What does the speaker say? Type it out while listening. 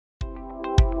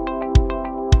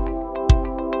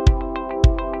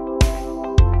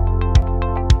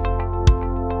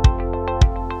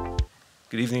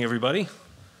Good evening, everybody.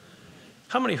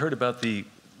 How many heard about the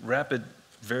rapid,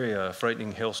 very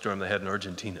frightening hailstorm they had in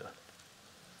Argentina?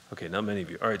 Okay, not many of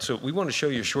you. All right, so we want to show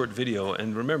you a short video.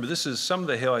 And remember, this is some of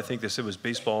the hail, I think they said was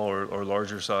baseball or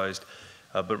larger sized.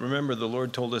 But remember, the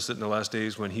Lord told us that in the last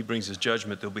days when he brings his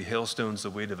judgment, there'll be hailstones the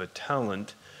weight of a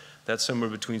talent. That's somewhere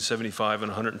between 75 and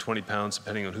 120 pounds,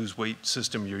 depending on whose weight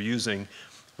system you're using,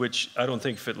 which I don't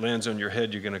think if it lands on your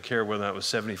head, you're going to care whether that was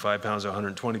 75 pounds or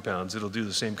 120 pounds. It'll do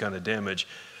the same kind of damage.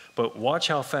 But watch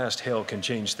how fast hail can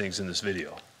change things in this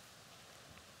video.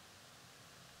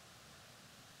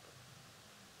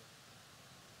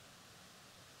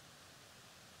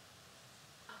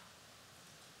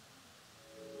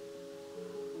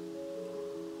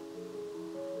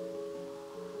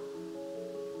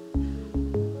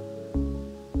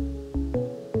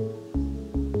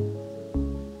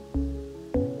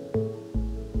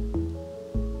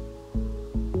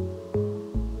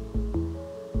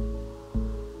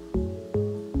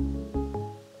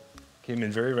 Came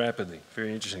in very rapidly,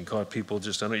 very interesting. Caught people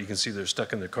just, I don't know, you can see they're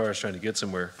stuck in their cars trying to get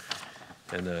somewhere,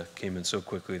 and came in so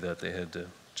quickly that they had to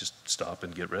just stop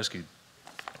and get rescued.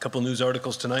 A couple news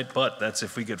articles tonight, but that's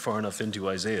if we get far enough into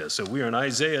Isaiah. So we are in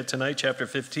Isaiah tonight, chapter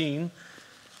 15.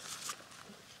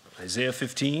 Isaiah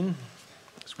 15,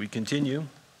 as we continue.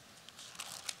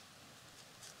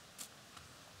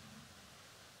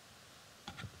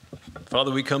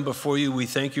 Father, we come before you. We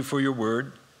thank you for your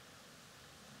word.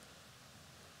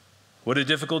 What a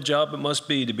difficult job it must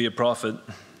be to be a prophet,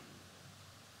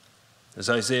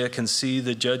 as Isaiah can see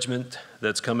the judgment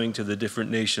that's coming to the different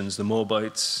nations, the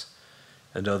Moabites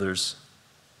and others.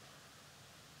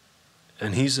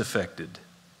 And he's affected,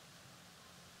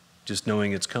 just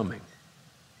knowing it's coming.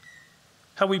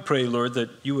 How we pray, Lord,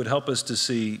 that you would help us to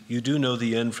see you do know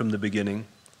the end from the beginning.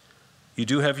 You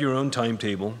do have your own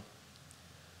timetable.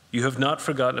 You have not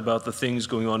forgotten about the things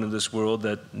going on in this world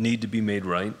that need to be made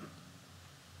right.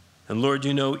 And Lord,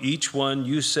 you know each one,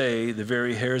 you say the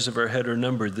very hairs of our head are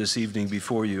numbered this evening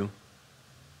before you.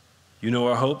 You know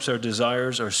our hopes, our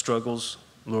desires, our struggles,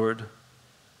 Lord,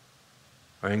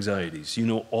 our anxieties. You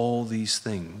know all these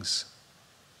things.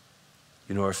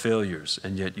 You know our failures,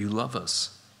 and yet you love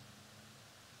us.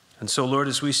 And so, Lord,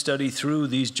 as we study through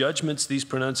these judgments, these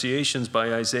pronunciations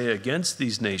by Isaiah against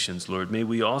these nations, Lord, may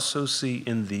we also see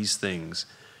in these things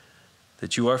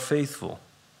that you are faithful.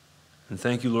 And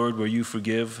thank you, Lord, where you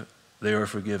forgive, they are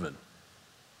forgiven.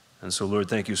 And so, Lord,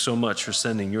 thank you so much for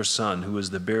sending your Son, who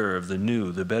is the bearer of the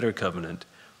new, the better covenant,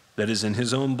 that is in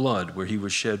his own blood, where he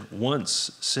was shed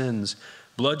once, sins,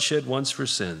 blood shed once for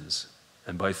sins,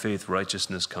 and by faith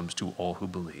righteousness comes to all who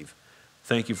believe.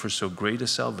 Thank you for so great a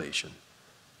salvation.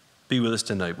 Be with us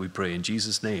tonight, we pray, in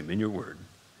Jesus' name, in your word.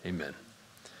 Amen.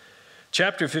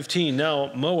 Chapter 15,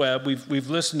 now Moab, we've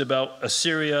listened about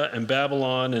Assyria and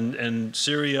Babylon and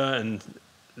Syria, and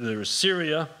there's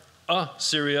Syria,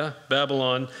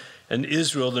 Babylon, and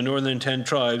Israel, the northern 10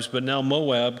 tribes, but now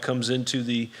Moab comes into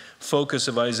the focus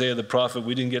of Isaiah the prophet.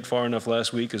 We didn't get far enough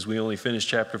last week as we only finished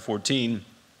chapter 14.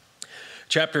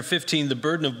 Chapter 15, the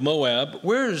burden of Moab.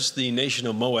 Where is the nation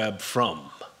of Moab from?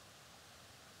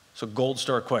 It's a gold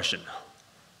star question.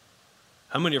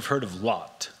 How many have heard of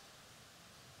Lot?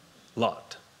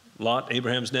 Lot,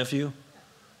 Abraham's nephew,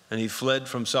 and he fled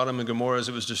from Sodom and Gomorrah as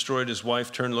it was destroyed. His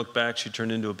wife turned, looked back, she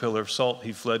turned into a pillar of salt.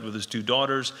 He fled with his 2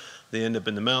 daughters. They end up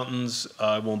in the mountains.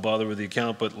 I won't bother with the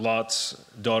account, but Lot's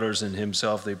daughters and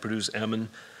himself, they produce Ammon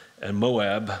and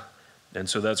Moab, and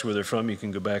so that's where they're from. You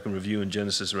can go back and review in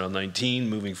Genesis around 19,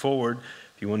 moving forward,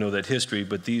 if you want to know that history,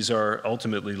 but these are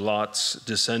ultimately Lot's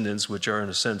descendants, which are in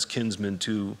a sense kinsmen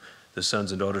to the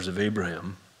sons and daughters of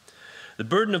Abraham. The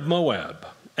burden of Moab.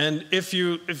 And if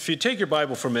you take your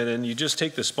Bible for a minute and you just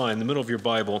take the spine, the middle of your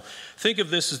Bible, think of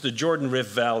this as the Jordan Rift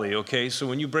Valley, okay? So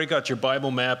when you break out your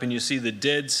Bible map and you see the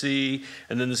Dead Sea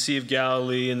and then the Sea of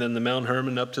Galilee and then the Mount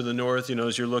Hermon up to the north, you know,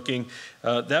 as you're looking,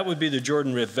 that would be the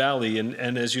Jordan Rift Valley.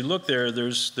 And as you look there,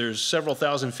 there's several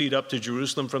thousand feet up to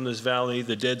Jerusalem from this valley.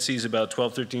 The Dead Sea is about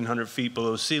 1,200 feet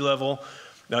below sea level.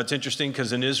 Now it's interesting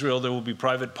because in Israel there will be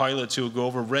private pilots who will go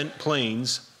over rent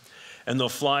planes, and they'll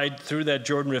fly through that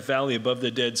Jordan Rift Valley above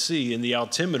the Dead Sea, and the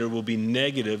altimeter will be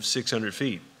negative 600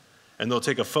 feet. And they'll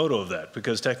take a photo of that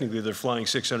because technically they're flying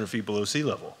 600 feet below sea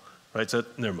level, right? So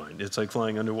never mind, it's like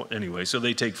flying underwater. Anyway, so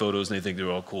they take photos and they think they're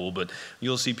all cool, but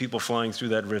you'll see people flying through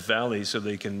that Rift Valley so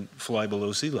they can fly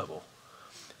below sea level.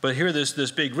 But here,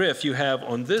 this big rift you have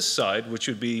on this side, which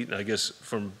would be, I guess,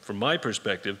 from my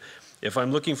perspective, If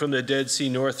I'm looking from the Dead Sea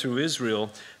north through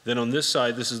Israel, then on this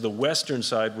side, this is the western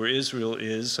side where Israel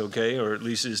is, okay, or at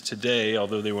least is today,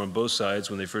 although they were on both sides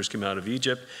when they first came out of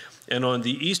Egypt. And on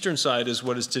the eastern side is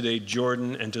what is today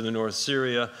Jordan, and to the north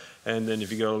Syria. And then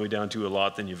if you go all the way down to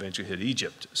Elat, then you eventually hit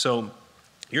Egypt. So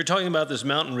you're talking about this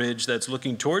mountain ridge that's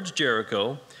looking towards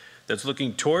Jericho, that's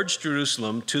looking towards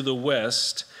Jerusalem to the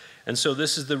west. And so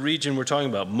this is the region we're talking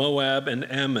about, Moab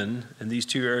and Ammon, and these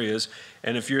two areas.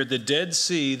 And if you're at the Dead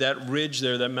Sea, that ridge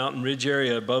there, that mountain ridge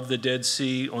area above the Dead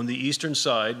Sea on the eastern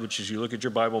side, which as you look at your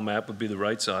Bible map would be the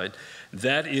right side,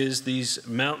 that is these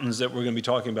mountains that we're going to be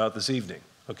talking about this evening.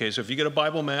 Okay, so if you get a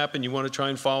Bible map and you want to try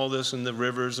and follow this and the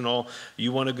rivers and all,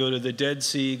 you want to go to the Dead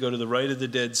Sea, go to the right of the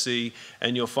Dead Sea,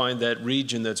 and you'll find that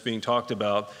region that's being talked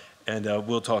about, and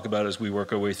we'll talk about it as we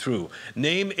work our way through.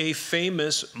 Name a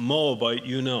famous Moabite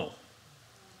you know.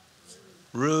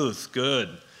 Ruth, good.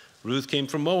 Ruth came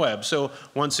from Moab. So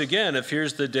once again, if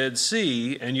here's the Dead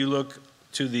Sea and you look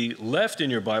to the left in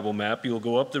your Bible map, you'll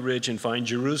go up the ridge and find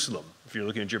Jerusalem. If you're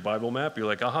looking at your Bible map, you're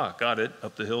like, aha, got it,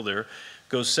 up the hill there.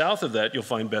 Go south of that, you'll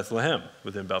find Bethlehem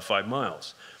within about 5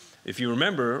 miles. If you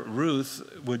remember, Ruth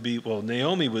would be, well,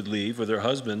 Naomi would leave with her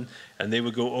husband, and they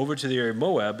would go over to the area of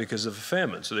Moab because of a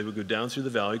famine. So they would go down through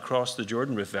the valley, cross the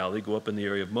Jordan Rift Valley, go up in the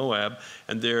area of Moab,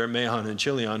 and there Mahlon and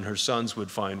Chilion, her sons, would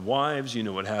find wives. You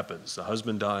know what happens. The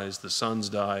husband dies, the sons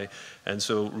die, and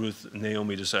so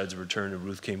Naomi decides to return, and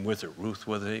Ruth came with her. Ruth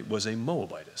was a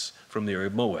Moabitess from the area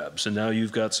of Moab. So now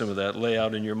you've got some of that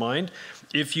layout in your mind.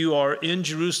 If you are in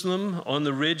Jerusalem on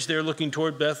the ridge there looking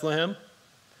toward Bethlehem,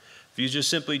 if you just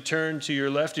simply turn to your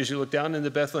left as you look down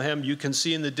into Bethlehem, you can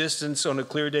see in the distance on a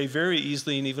clear day very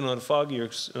easily, and even on a foggy or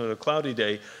a cloudy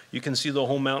day, you can see the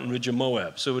whole mountain ridge of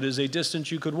Moab. So it is a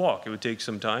distance you could walk. It would take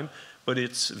some time, but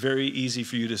it's very easy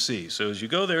for you to see. So as you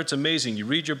go there, it's amazing. You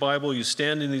read your Bible, you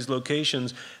stand in these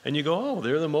locations, and you go, oh,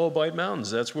 they're the Moabite mountains.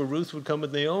 That's where Ruth would come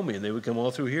with Naomi, and they would come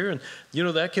all through here. And, you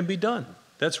know, that can be done.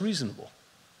 That's reasonable.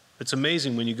 It's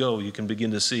amazing when you go, you can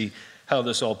begin to see how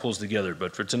this all pulls together.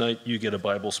 But for tonight, you get a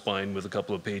Bible spine with a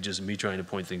couple of pages and me trying to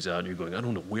point things out, and you're going, I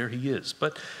don't know where he is,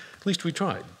 but at least we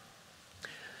tried.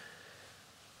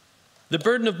 The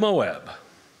burden of Moab.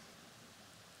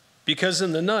 Because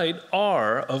in the night,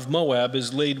 Ar of Moab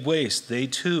is laid waste. They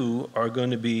too are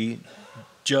going to be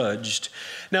judged.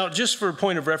 Now, just for a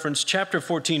point of reference, chapter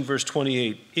 14, verse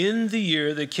 28, in the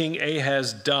year that King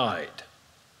Ahaz died.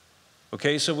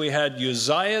 Okay, so we had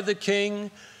Uzziah the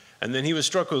king, and then he was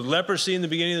struck with leprosy in the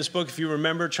beginning of this book, if you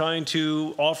remember, trying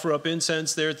to offer up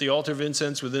incense there at the altar of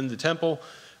incense within the temple.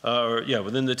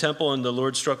 Within the temple, and the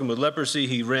Lord struck him with leprosy.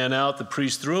 He ran out. The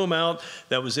priest threw him out.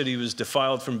 That was it. He was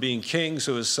defiled from being king.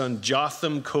 So his son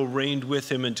Jotham co-reigned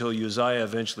with him until Uzziah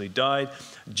eventually died.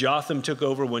 Jotham took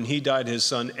over. When he died, his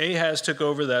son Ahaz took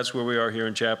over. That's where we are here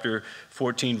in chapter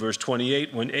 14, verse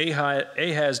 28. When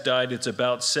Ahaz died, it's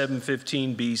about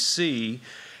 715 BC.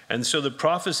 And so the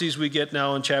prophecies we get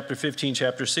now in chapter 15,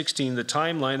 chapter 16, the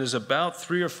timeline is about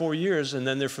 3 or 4 years, and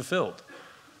then they're fulfilled.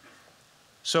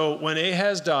 So when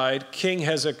Ahaz died, King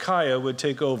Hezekiah would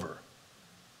take over.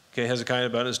 Okay, Hezekiah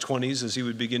about in his 20s as he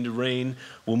would begin to reign.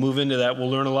 We'll move into that.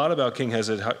 We'll learn a lot about King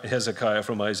Hezekiah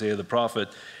from Isaiah the prophet.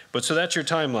 But so that's your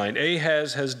timeline.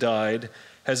 Ahaz has died.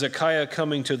 Hezekiah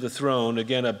coming to the throne,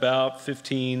 again, about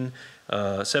 715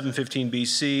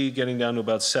 BC, getting down to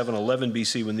about 711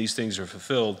 BC when these things are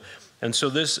fulfilled. And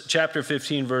so this chapter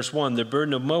 15, verse 1, the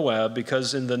burden of Moab,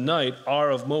 because in the night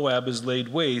Ar of Moab is laid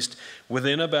waste.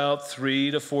 Within about 3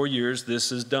 to 4 years,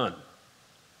 this is done.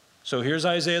 So here's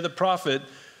Isaiah the prophet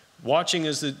watching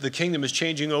as the kingdom is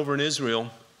changing over in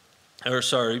Israel.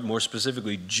 More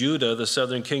specifically, Judah, the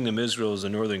southern kingdom. Israel is the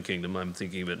northern kingdom. I'm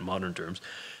thinking of it in modern terms.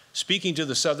 Speaking to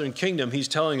the southern kingdom, he's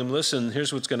telling them, listen,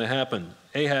 here's what's going to happen.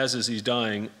 Ahaz, as he's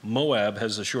dying, Moab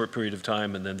has a short period of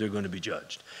time, and then they're going to be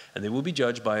judged. And they will be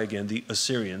judged by, again, the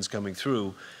Assyrians coming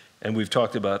through. And we've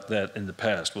talked about that in the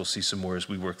past. We'll see some more as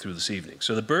we work through this evening.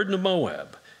 So the burden of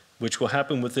Moab, which will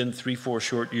happen within 3-4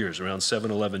 short years, around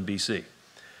 711 BC.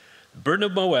 The burden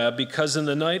of Moab, because in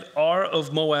the night Ar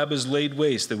of Moab is laid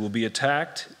waste. They will be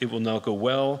attacked. It will not go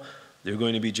well. They're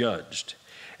going to be judged.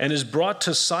 And is brought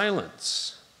to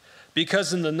silence.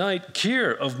 Because in the night,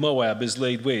 Kir of Moab is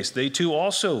laid waste. They too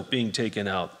also being taken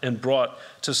out and brought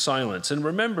to silence. And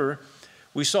remember,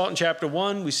 we saw it in chapter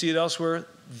 1. We see it elsewhere.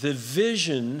 The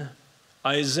vision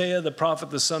Isaiah, the prophet,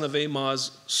 the son of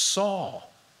Amoz, saw.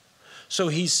 So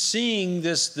he's seeing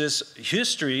this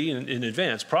history in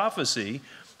advance, prophecy.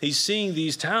 He's seeing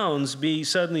these towns be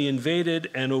suddenly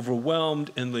invaded and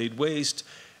overwhelmed and laid waste,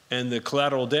 and the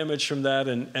collateral damage from that.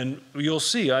 And you'll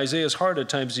see Isaiah's heart at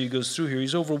times as he goes through here.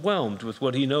 He's overwhelmed with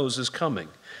what he knows is coming.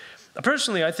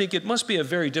 Personally, I think it must be a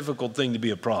very difficult thing to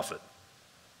be a prophet,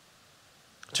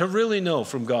 to really know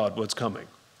from God what's coming.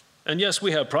 And yes,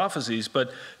 we have prophecies,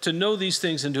 but to know these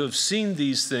things and to have seen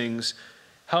these things,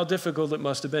 how difficult it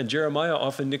must have been. Jeremiah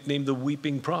often nicknamed the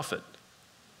weeping prophet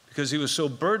because he was so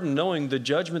burdened knowing the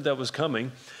judgment that was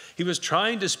coming. He was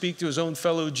trying to speak to his own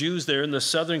fellow Jews there in the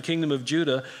southern kingdom of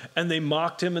Judah, and they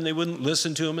mocked him and they wouldn't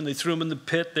listen to him, and they threw him in the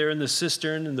pit there in the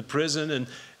cistern in the prison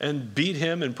and beat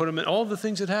him and put him in all the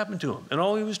things that happened to him. And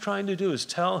all he was trying to do is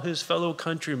tell his fellow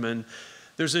countrymen,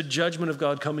 there's a judgment of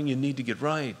God coming, you need to get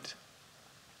right.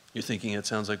 You're thinking, it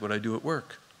sounds like what I do at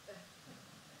work.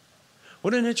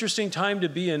 What an interesting time to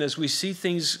be in as we see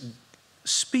things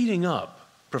speeding up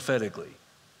prophetically.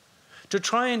 To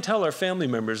try and tell our family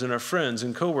members and our friends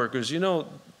and coworkers, you know,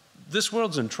 this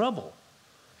world's in trouble.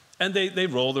 And they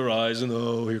roll their eyes and,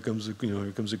 oh, here comes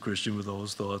a Christian with all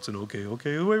his thoughts and okay,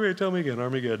 wait, tell me again,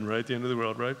 Armageddon, right? The end of the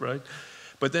world, right?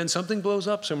 But then something blows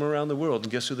up somewhere around the world,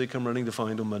 and guess who they come running to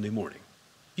find on Monday morning?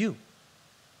 You.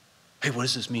 Hey, what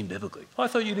does this mean biblically? Oh, I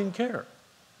thought you didn't care.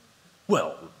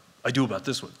 Well, I do about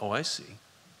this one. Oh, I see.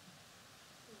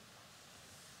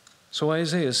 So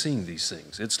Isaiah is seeing these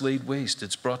things. It's laid waste.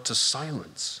 It's brought to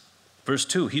silence. Verse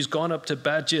 2, he's gone up to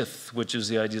Bajith, which is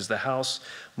the idea is the house.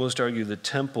 Most argue the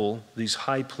temple, these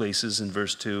high places in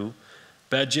verse 2.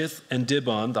 Bajith and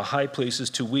Dibon, the high places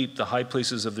to weep, the high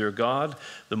places of their God.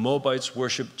 The Moabites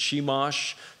worship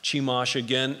Chemosh. Chemosh,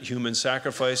 again, human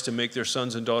sacrifice to make their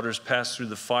sons and daughters pass through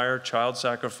the fire, child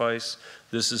sacrifice.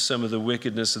 This is some of the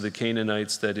wickedness of the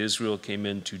Canaanites that Israel came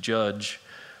in to judge.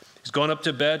 He's gone up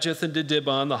to Bajith and to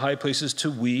Dibon, the high places to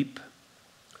weep.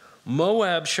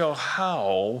 Moab shall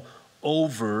howl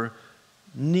over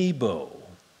Nebo.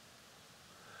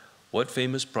 What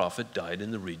famous prophet died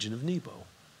in the region of Nebo?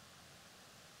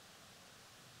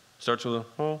 Starts with a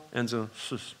oh, ends with a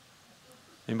sus.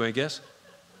 Anybody guess?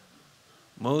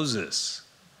 Moses.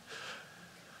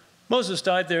 Moses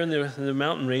died there in the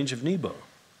mountain range of Nebo.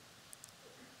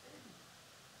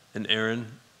 And Aaron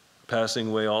passing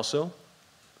away also.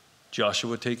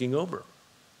 Joshua taking over.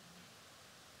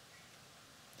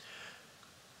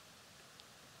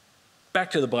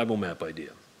 Back to the Bible map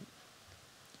idea.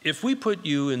 If we put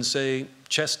you in, say,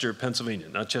 Chester, Pennsylvania,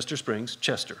 not Chester Springs,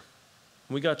 Chester,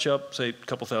 we got you up, say, a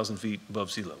couple thousand feet above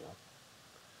sea level.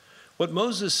 What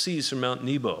Moses sees from Mount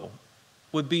Nebo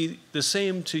would be the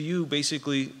same to you,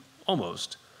 basically,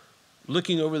 almost,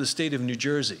 looking over the state of New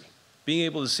Jersey, being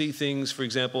able to see things, for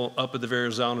example, up at the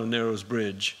Verrazano Narrows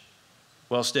Bridge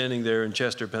while standing there in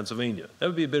Chester, Pennsylvania. That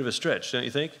would be a bit of a stretch, don't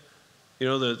you think? You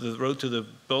know, the road to the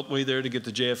Beltway there to get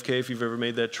to JFK, if you've ever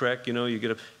made that trek, you know, you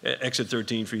get exit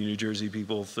 13 for you New Jersey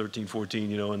people, 13, 14,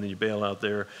 you know, and then you bail out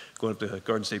there going up to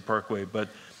Garden State Parkway. But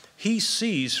he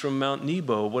sees from Mount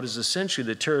Nebo what is essentially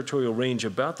the territorial range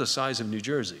about the size of New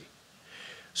Jersey.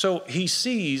 So he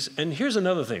sees, and here's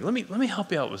another thing. Let me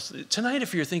help you out with tonight.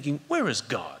 If you're thinking, where is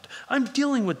God? I'm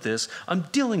dealing with this. I'm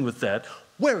dealing with that.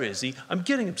 Where is he? I'm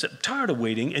getting upset. I'm tired of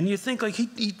waiting. And you think like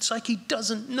it's like he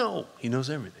doesn't know. He knows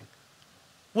everything.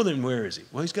 Well, then where is he?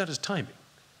 Well, he's got his timing.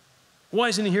 Why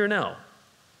isn't he here now?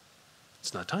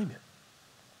 It's not time yet.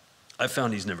 I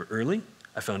found he's never early.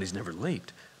 I found he's never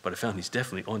late. But I found he's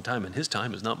definitely on time, and his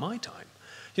time is not my time.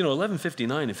 You know,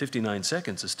 11:59 and 59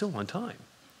 seconds is still on time.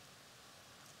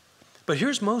 But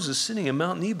here's Moses sitting in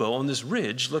Mount Nebo on this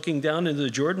ridge, looking down into the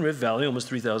Jordan River Valley, almost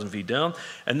 3,000 feet down,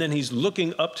 and then he's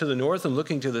looking up to the north and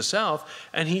looking to the south,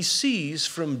 and he sees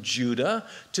from Judah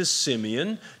to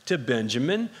Simeon to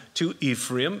Benjamin to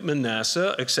Ephraim,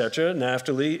 Manasseh, etc.,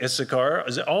 Naphtali, Issachar,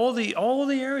 all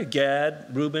the area, Gad,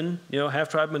 Reuben, you know,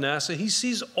 half-tribe Manasseh. He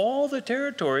sees all the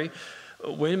territory.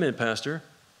 Wait a minute, Pastor.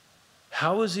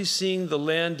 How is he seeing the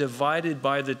land divided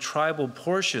by the tribal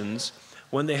portions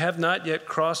when they have not yet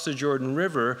crossed the Jordan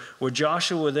River, where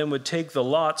Joshua then would take the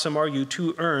lot, some argue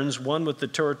 2 urns, one with the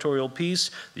territorial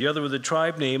piece, the other with the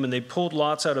tribe name, and they pulled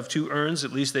lots out of 2 urns,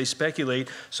 at least they speculate,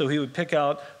 so he would pick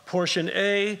out portion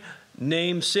A,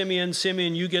 name Simeon,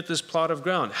 Simeon, you get this plot of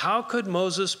ground. How could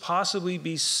Moses possibly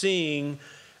be seeing,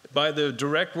 by the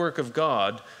direct work of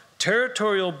God,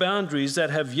 territorial boundaries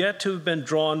that have yet to have been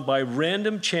drawn by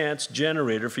random chance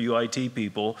generator, for you IT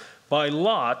people, by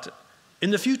lot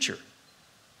in the future?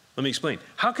 Let me explain.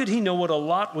 How could he know what a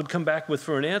lot would come back with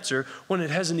for an answer when it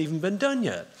hasn't even been done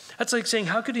yet? That's like saying,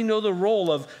 how could he know the roll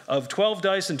of 12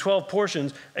 dice and 12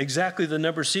 portions, exactly the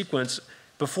number sequence,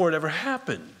 before it ever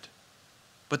happened?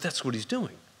 But that's what he's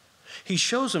doing. He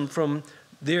shows them from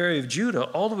the area of Judah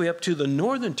all the way up to the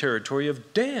northern territory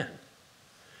of Dan.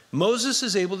 Moses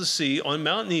is able to see on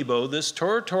Mount Nebo this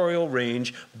territorial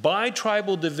range by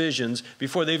tribal divisions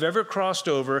before they've ever crossed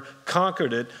over,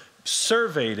 conquered it,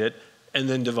 surveyed it, and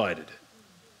then divided it.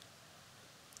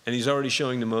 And he's already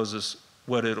showing to Moses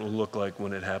what it will look like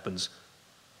when it happens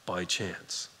by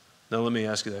chance. Now let me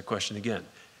ask you that question again.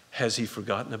 Has he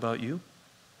forgotten about you?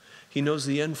 He knows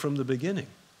the end from the beginning.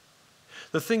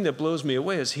 The thing that blows me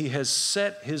away is he has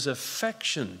set his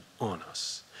affection on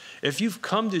us. If you've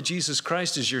come to Jesus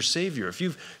Christ as your Savior, if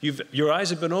your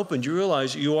eyes have been opened, you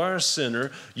realize you are a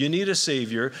sinner, you need a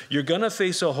Savior, you're going to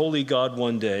face a holy God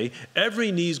one day,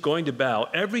 every knee is going to bow,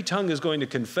 every tongue is going to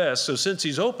confess. So since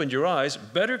he's opened your eyes,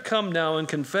 better come now and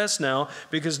confess now,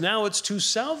 because now it's to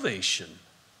salvation.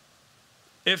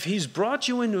 If he's brought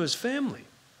you into his family,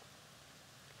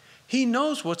 he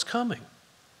knows what's coming.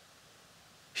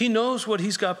 He knows what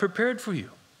he's got prepared for you.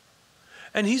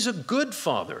 And he's a good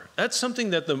father. That's something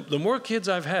that the more kids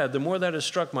I've had, the more that has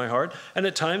struck my heart. And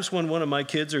at times when one of my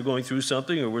kids are going through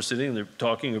something, or we're sitting and they're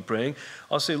talking or praying,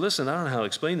 I'll say, listen, I don't know how to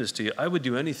explain this to you. I would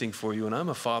do anything for you, and I'm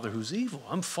a father who's evil.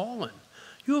 I'm fallen.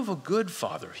 You have a good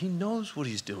father. He knows what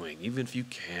he's doing, even if you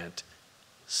can't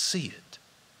see it.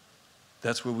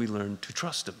 That's where we learn to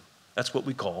trust him. That's what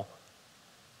we call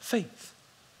faith.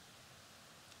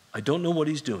 I don't know what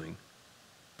he's doing,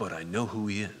 but I know who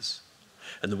he is.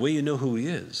 And the way you know who he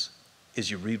is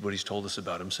you read what he's told us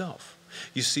about himself.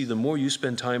 You see, the more you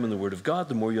spend time in the Word of God,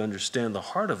 the more you understand the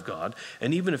heart of God.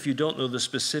 And even if you don't know the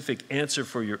specific answer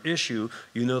for your issue,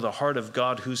 you know the heart of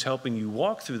God who's helping you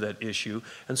walk through that issue.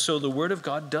 And so the Word of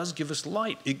God does give us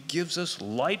light. It gives us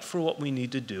light for what we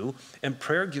need to do, and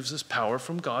prayer gives us power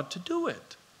from God to do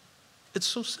it. It's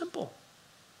so simple.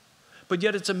 But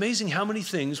yet it's amazing how many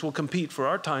things will compete for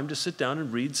our time to sit down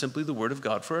and read simply the Word of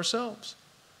God for ourselves.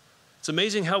 It's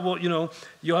amazing how, well,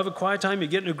 you'll have a quiet time, you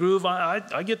get in a groove.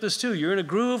 I get this too. You're in a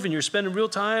groove and you're spending real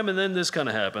time, and then this kind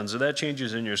of happens, or that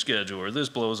changes in your schedule, or this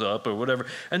blows up, or whatever.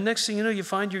 And next thing you know, you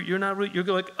find you're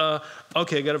like,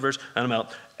 okay, I got a verse, and I'm out.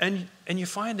 And you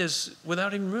find this,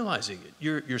 without even realizing it,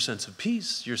 your sense of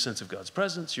peace, your sense of God's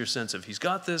presence, your sense of he's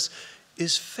got this,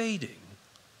 is fading.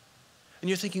 And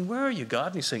you're thinking, where are you, God?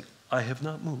 And he's saying, I have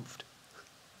not moved.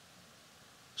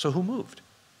 So who moved?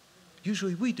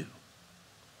 Usually we do.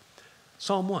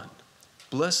 Psalm 1,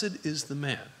 blessed is the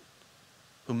man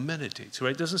who meditates,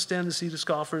 right? Doesn't stand in the seat of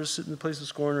scoffers, sit in the place of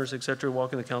scorners, etc.,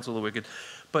 walk in the counsel of the wicked.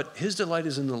 But his delight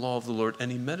is in the law of the Lord,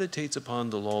 and he meditates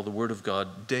upon the law, the word of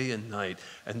God, day and night.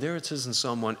 And there it says in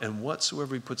Psalm 1, and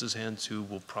whatsoever he puts his hand to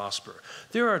will prosper.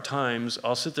 There are times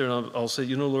I'll sit there and I'll say,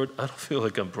 Lord, I don't feel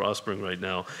like I'm prospering right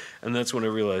now. And that's when I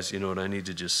realize, I need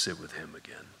to just sit with him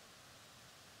again.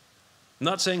 I'm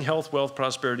not saying health, wealth,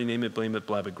 prosperity, name it, blame it,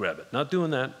 blab it, grab it. Not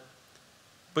doing that.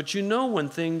 But when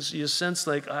things, you sense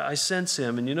like, I sense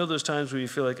him, and those times where you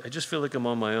feel like, I just feel like I'm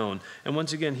on my own. And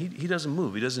once again, he doesn't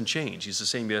move, he doesn't change. He's the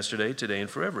same yesterday, today, and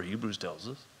forever, Hebrews tells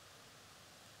us.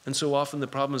 And so often the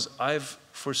problem is I've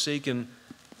forsaken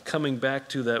coming back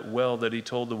to that well that he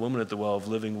told the woman at the well of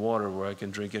living water, where I can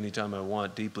drink anytime I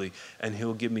want deeply, and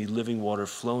he'll give me living water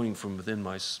flowing from within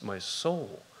my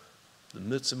soul, the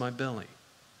midst of my belly.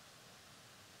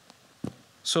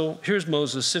 So here's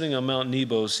Moses sitting on Mount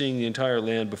Nebo, seeing the entire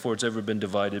land before it's ever been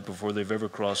divided, before they've ever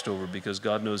crossed over, because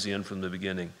God knows the end from the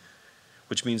beginning,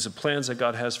 which means the plans that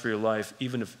God has for your life,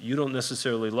 even if you don't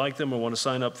necessarily like them or want to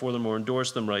sign up for them or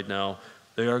endorse them right now,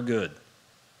 they are good.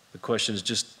 The question is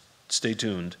just stay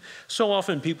tuned. So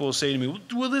often people will say to me,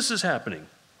 well, this is happening.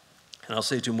 And I'll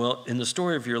say to them, well, in the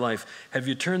story of your life, have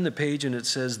you turned the page and it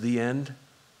says the end?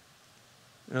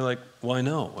 And they're like, why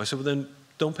no? I said, well, then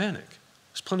don't panic.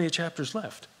 There's plenty of chapters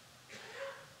left.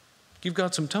 You've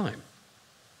got some time.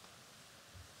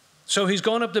 So he's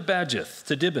gone up to Bajith,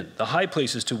 to Dibon, the high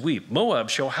places to weep. Moab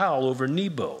shall howl over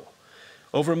Nebo,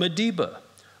 over Medeba,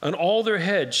 and all their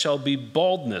heads shall be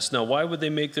baldness. Now, why would they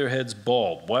make their heads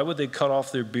bald? Why would they cut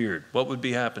off their beard? What would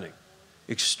be happening?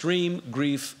 Extreme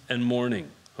grief and mourning,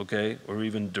 okay, or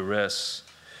even duress.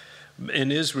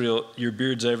 In Israel, your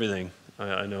beard's everything.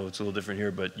 I know it's a little different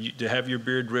here, but to have your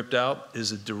beard ripped out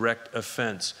is a direct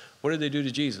offense. What did they do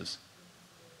to Jesus?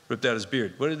 Ripped out his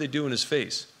beard. What did they do in his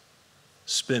face?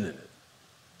 Spin in it.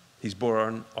 He's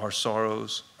borne our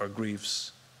sorrows, our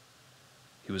griefs.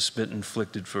 He was spit and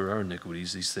inflicted for our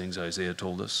iniquities, these things Isaiah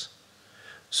told us.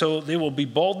 So they will be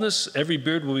baldness, every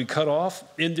beard will be cut off.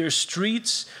 In their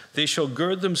streets they shall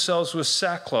gird themselves with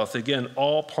sackcloth. Again,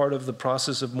 all part of the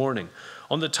process of mourning.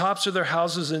 On the tops of their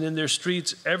houses and in their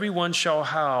streets, everyone shall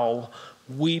howl,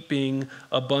 weeping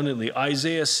abundantly.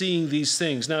 Isaiah seeing these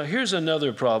things. Now, here's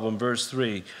another problem, verse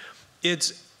 3.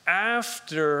 It's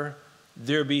after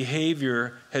their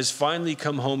behavior has finally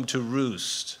come home to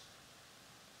roost,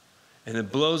 and it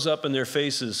blows up in their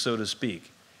faces, so to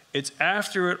speak. It's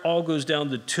after it all goes down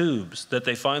the tubes that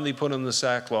they finally put on the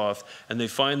sackcloth and they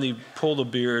finally pull the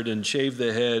beard and shave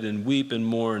the head and weep and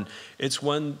mourn. It's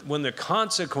when the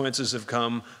consequences have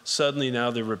come, suddenly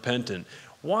now they're repentant.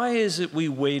 Why is it we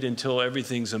wait until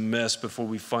everything's a mess before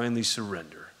we finally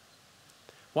surrender?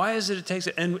 Why is it takes,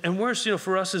 and worse,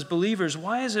 for us as believers,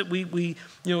 why is it we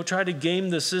try to game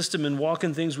the system and walk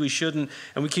in things we shouldn't,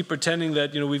 and we keep pretending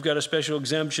that, we've got a special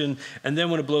exemption, and then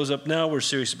when it blows up, now we're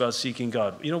serious about seeking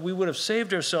God. We would have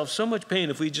saved ourselves so much pain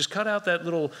if we just cut out that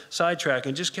little sidetrack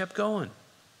and just kept going.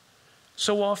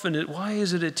 So often, why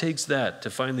is it takes that to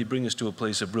finally bring us to a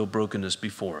place of real brokenness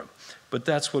before Him? But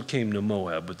that's what came to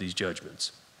Moab with these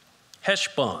judgments.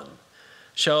 Heshbon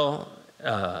shall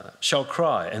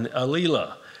cry, and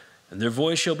Elilah, and their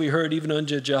voice shall be heard even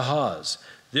unto Jahaz.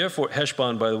 Therefore,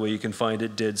 Heshbon, by the way, you can find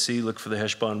it, Dead Sea. Look for the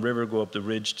Heshbon River, go up the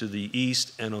ridge to the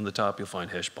east, and on the top you'll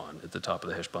find Heshbon, at the top of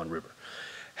the Heshbon River.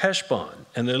 Heshbon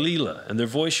and Elilah, and their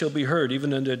voice shall be heard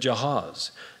even unto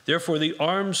Jahaz. Therefore, the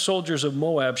armed soldiers of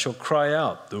Moab shall cry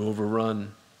out, they're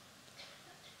overrun.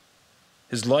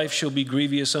 His life shall be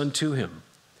grievous unto him.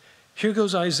 Here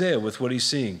goes Isaiah with what he's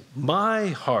seeing. My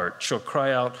heart shall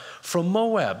cry out from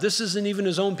Moab. This isn't even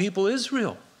his own people,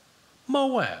 Israel.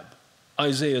 Moab.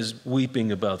 Isaiah's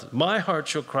weeping about it. My heart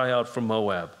shall cry out from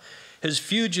Moab. His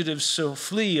fugitives shall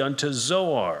flee unto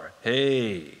Zoar.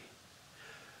 Hey.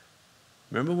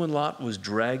 Remember when Lot was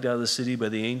dragged out of the city by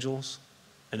the angels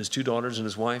and his 2 daughters and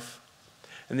his wife?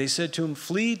 And they said to him,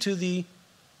 flee to the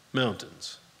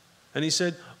mountains. And he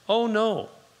said, oh no,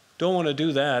 don't want to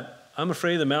do that. I'm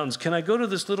afraid of the mountains. Can I go to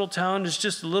this little town? It's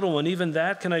just a little one. Even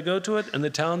that, can I go to it? And the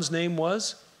town's name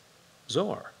was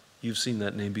Zoar. You've seen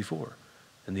that name before.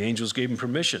 And the angels gave him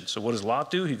permission. So what does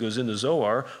Lot do? He goes into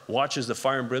Zoar, watches the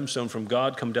fire and brimstone from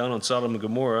God come down on Sodom and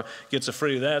Gomorrah, gets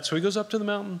afraid of that, so he goes up to the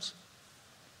mountains.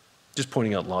 Just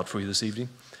pointing out Lot for you this evening.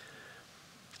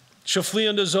 Shall flee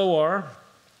unto Zoar,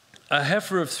 a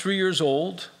heifer of 3 years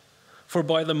old, for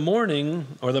by the morning,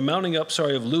 or the mounting up,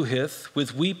 of Luhith,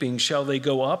 with weeping shall they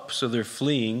go up, so they're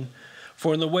fleeing.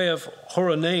 For in the way of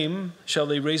Horonaim shall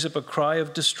they raise up a cry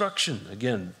of destruction.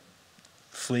 Again,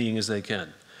 fleeing as they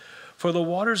can. For the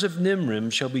waters of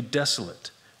Nimrim shall be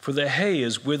desolate, for the hay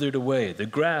is withered away, the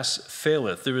grass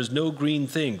faileth, there is no green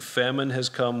thing. Famine has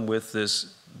come with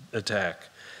this attack.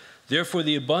 Therefore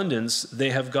the abundance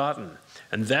they have gotten,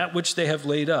 and that which they have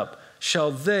laid up,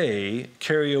 shall they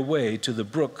carry away to the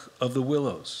brook of the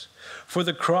willows. For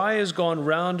the cry is gone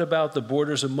round about the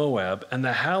borders of Moab, and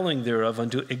the howling thereof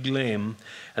unto Eglaim,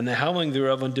 and the howling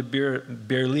thereof unto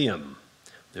Berlium.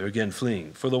 They're again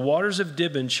fleeing. For the waters of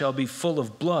Dibon shall be full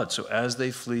of blood. So as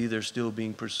they flee, they're still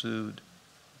being pursued.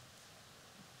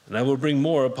 And I will bring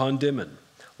more upon Dibon,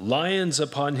 lions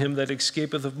upon him that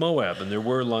escapeth of Moab. And there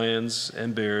were lions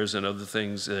and bears and other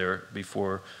things there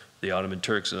before the Ottoman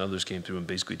Turks and others came through and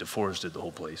basically deforested the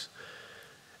whole place.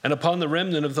 And upon the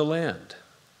remnant of the land.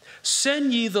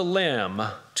 Send ye the lamb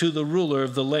to the ruler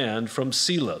of the land from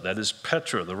Selah, that is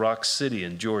Petra, the rock city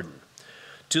in Jordan,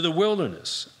 to the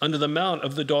wilderness, unto the mount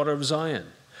of the daughter of Zion.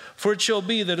 For it shall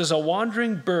be that as a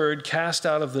wandering bird cast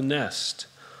out of the nest,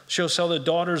 shall the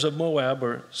daughters of Moab,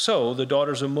 or so the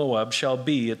daughters of Moab shall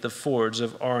be at the fords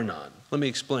of Arnon. Let me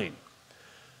explain.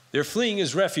 They're fleeing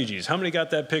as refugees. How many got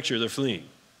that picture? They're fleeing.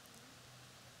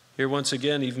 Here once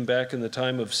again, even back in the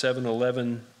time of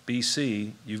 711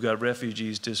 BC, you've got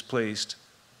refugees displaced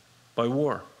by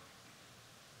war.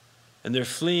 And they're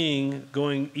fleeing,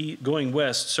 going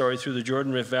west, through the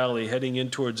Jordan Rift Valley, heading in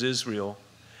towards Israel.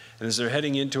 And as they're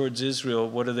heading in towards Israel,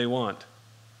 what do they want?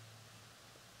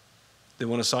 They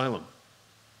want asylum.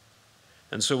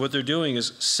 And so what they're doing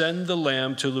is send the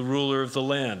lamb to the ruler of the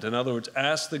land. In other words,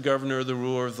 ask the governor or the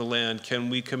ruler of the land, can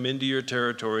we come into your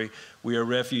territory? We are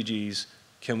refugees.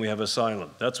 Can we have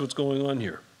asylum? That's what's going on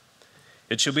here.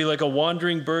 It shall be like a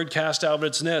wandering bird cast out of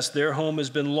its nest. Their home has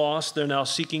been lost. They're now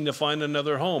seeking to find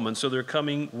another home. And so they're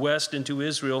coming west into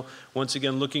Israel, once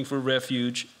again looking for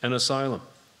refuge and asylum.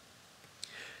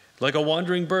 Like a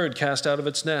wandering bird cast out of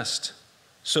its nest,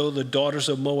 so the daughters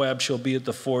of Moab shall be at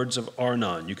the fords of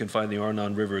Arnon. You can find the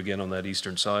Arnon River again on that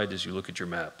eastern side as you look at your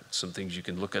map. It's some things you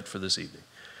can look at for this evening.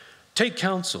 Take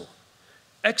counsel,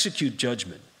 execute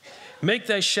judgment. Make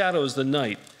thy shadows the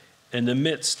night in the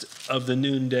midst of the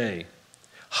noonday.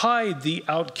 Hide the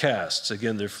outcasts,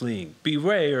 again they're fleeing.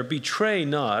 Bewray or betray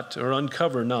not or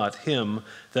uncover not him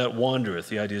that wandereth.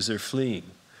 The idea is they're fleeing.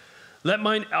 Let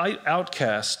mine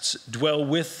outcasts dwell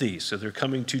with thee. So they're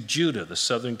coming to Judah, the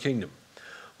southern kingdom.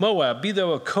 Moab, be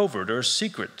thou a covert or a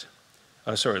secret.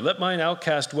 Let mine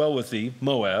outcast dwell with thee,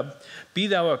 Moab. Be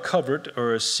thou a covert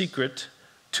or a secret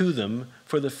to them,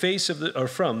 from the face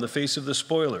of the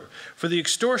spoiler. For the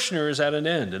extortioner is at an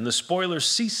end, and the spoiler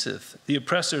ceaseth. The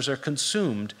oppressors are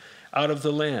consumed out of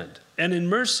the land. And in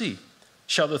mercy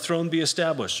shall the throne be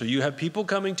established. So you have people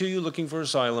coming to you looking for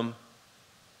asylum.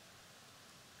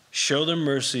 Show them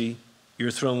mercy,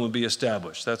 your throne will be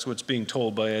established. That's what's being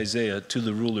told by Isaiah to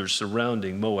the rulers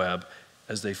surrounding Moab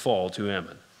as they fall to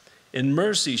Ammon. In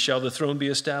mercy shall the throne be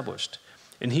established,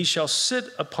 and he shall sit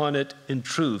upon it in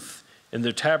truth in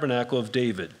the tabernacle of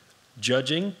David,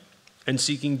 judging and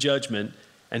seeking judgment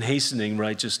and hastening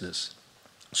righteousness.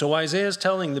 So Isaiah is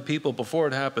telling the people before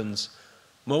it happens,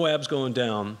 Moab's going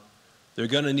down, they're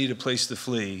going to need a place to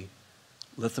flee,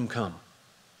 let them come.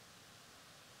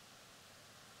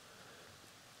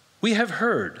 We have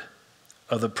heard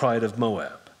of the pride of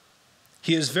Moab.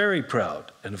 He is very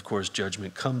proud, and of course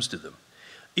judgment comes to them.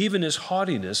 Even his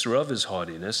haughtiness, or of his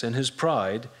haughtiness, and his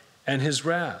pride, and his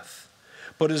wrath.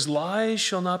 But his lies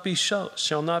shall not be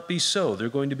so. They're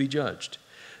going to be judged.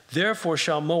 Therefore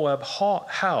shall Moab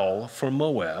howl for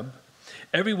Moab.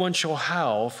 Everyone shall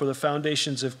howl for the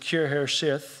foundations of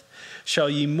Kir-Hareseth. Shall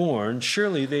ye mourn?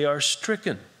 Surely they are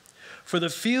stricken. For the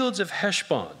fields of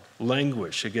Heshbon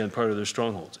languish, again part of their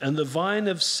strongholds, and the vine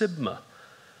of Sibmah,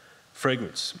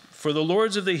 fragrance. For the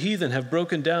lords of the heathen have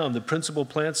broken down the principal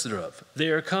plants thereof. They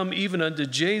are come even unto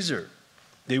Jazer.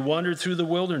 They wandered through the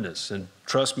wilderness. And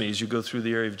trust me, as you go through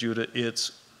the area of Judah,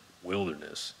 it's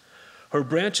wilderness. Her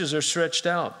branches are stretched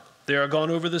out. They are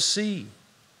gone over the sea.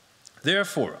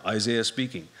 Therefore, Isaiah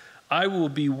speaking, I will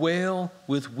bewail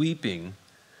with weeping,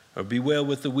 or bewail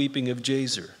with the weeping of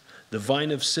Jazer, the vine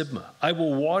of Sibmah. I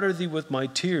will water thee with my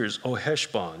tears, O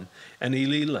Heshbon and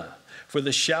Elilah. For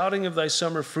the shouting of thy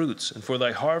summer fruits, and for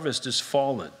thy harvest is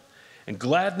fallen, and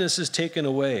gladness is taken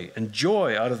away, and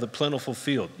joy out of the plentiful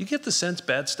field. You get the sense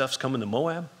bad stuff's coming to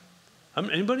Moab?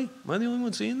 Anybody? Am I the only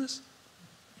one seeing this?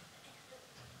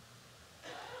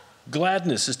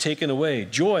 Gladness is taken away,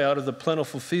 joy out of the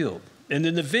plentiful field. And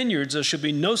in the vineyards there shall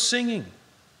be no singing.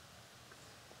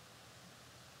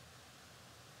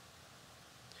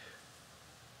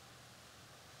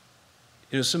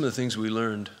 You know, some of the things we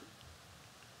learned.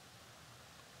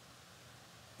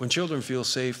 When children feel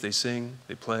safe, they sing,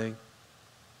 they play.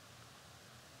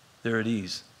 They're at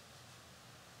ease.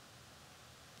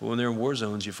 But when they're in war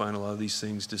zones, you find a lot of these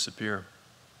things disappear.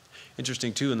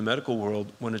 Interesting, too, in the medical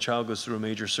world, when a child goes through a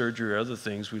major surgery or other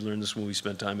things, we learned this when we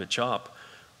spent time at CHOP.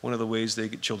 One of the ways they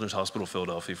get Children's Hospital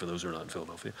Philadelphia, for those who are not in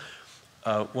Philadelphia,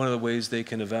 one of the ways they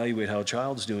can evaluate how a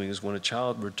child's doing is when a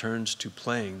child returns to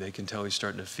playing, they can tell he's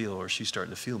starting to feel or she's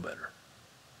starting to feel better.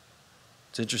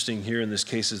 It's interesting here in this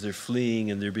case as they're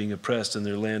fleeing and they're being oppressed and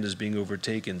their land is being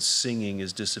overtaken, singing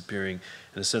is disappearing.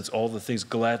 In a sense, all the things,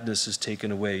 gladness is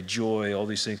taken away, joy, all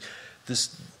these things.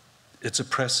 It's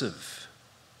oppressive.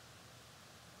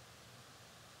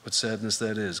 What sadness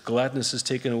that is. Gladness is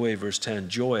taken away, verse 10,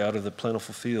 joy out of the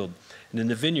plentiful field. And in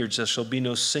the vineyards there shall be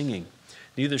no singing,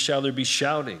 neither shall there be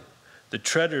shouting. The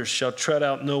treaders shall tread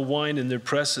out no wine in their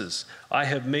presses. I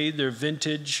have made their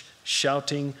vintage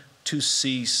shouting to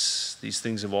cease. These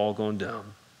things have all gone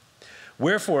down.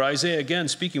 Wherefore, Isaiah again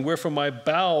speaking, wherefore my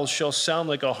bowels shall sound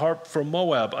like a harp for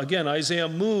Moab. Again, Isaiah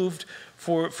moved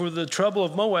for the trouble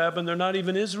of Moab, and they're not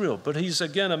even Israel. But he's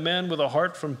again a man with a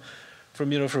heart for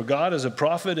God as a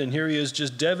prophet, and here he is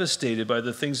just devastated by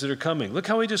the things that are coming. Look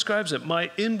how he describes it.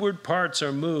 My inward parts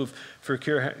are moved for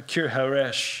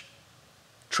Kir-Haresh,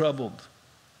 troubled.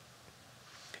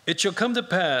 It shall come to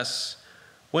pass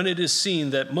when it is seen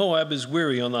that Moab is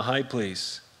weary on the high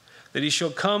place, that he shall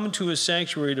come to his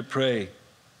sanctuary to pray,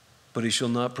 but he shall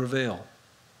not prevail.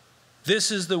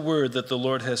 This is the word that the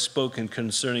Lord has spoken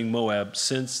concerning Moab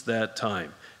since that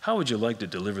time. How would you like to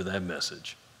deliver that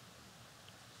message?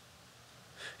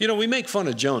 You know, we make fun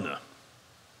of Jonah,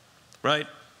 right?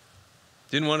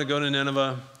 Didn't want to go to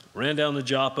Nineveh, ran down the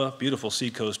Joppa, beautiful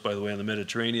seacoast, by the way, on the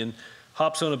Mediterranean,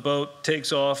 hops on a boat,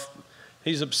 takes off.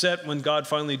 He's upset when God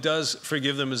finally does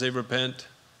forgive them as they repent.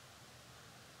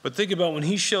 But think about when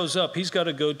he shows up, he's got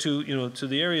to go to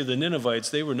the area of the Ninevites.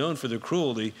 They were known for their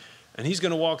cruelty. And he's going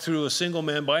to walk through a single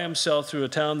man by himself through a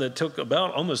town that took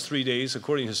about almost 3 days.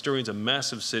 According to historians, a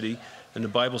massive city. And the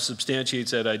Bible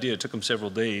substantiates that idea. It took him several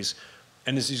days.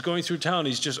 And as he's going through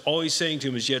town, all he's saying to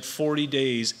him is, yet 40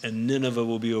 days and Nineveh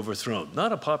will be overthrown.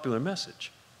 Not a popular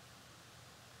message.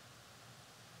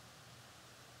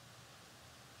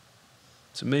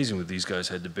 It's amazing what these guys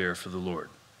had to bear for the Lord.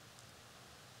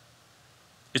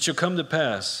 It shall come to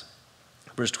pass,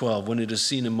 verse 12, when it is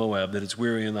seen in Moab that it's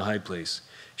weary in the high place,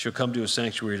 he shall come to a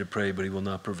sanctuary to pray, but he will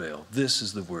not prevail. This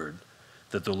is the word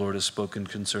that the Lord has spoken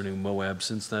concerning Moab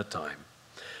since that time.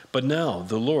 But now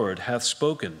the Lord hath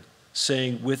spoken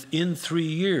saying, within 3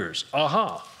 years.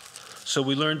 Aha! So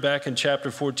we learned back in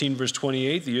chapter 14, verse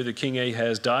 28, the year that King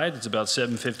Ahaz died, it's about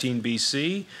 715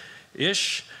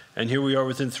 BC-ish. And here we are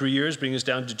within 3 years, bringing us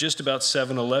down to just about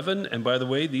 711. And by the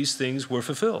way, these things were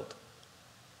fulfilled.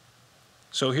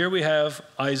 So here we have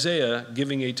Isaiah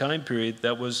giving a time period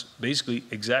that was basically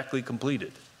exactly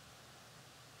completed.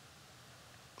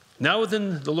 Now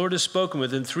the Lord has spoken,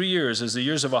 within 3 years, as the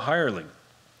years of a hireling,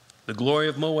 the glory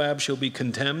of Moab shall be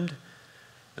contemned,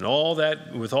 and all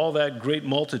that with all that great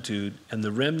multitude, and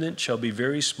the remnant shall be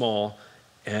very small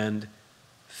and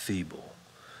feeble.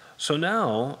 So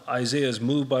now Isaiah is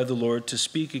moved by the Lord to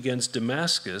speak against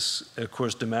Damascus. Of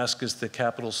course, Damascus, the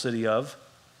capital city of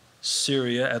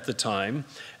Syria at the time.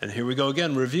 And here we go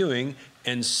again, reviewing.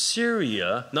 And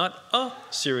Syria, not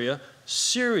Syria,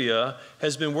 Syria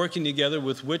has been working together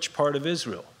with which part of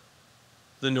Israel?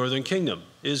 The northern kingdom,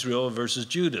 Israel versus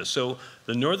Judah. So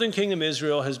the northern kingdom,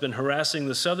 Israel, has been harassing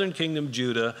the southern kingdom,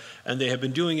 Judah, and they have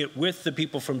been doing it with the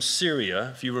people from Syria,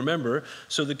 if you remember.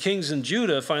 So the kings in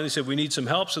Judah finally said, we need some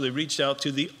help. So they reached out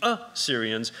to the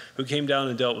Assyrians, who came down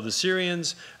and dealt with the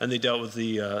Syrians, and they dealt with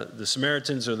the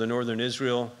Samaritans, or the northern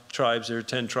Israel tribes. There are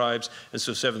 10 tribes. And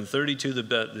so 732,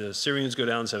 the Syrians go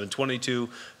down, 722,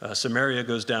 Samaria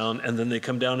goes down, and then they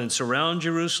come down and surround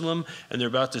Jerusalem, and they're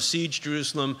about to siege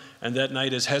Jerusalem. And that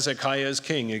night, as Hezekiah is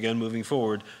king, again moving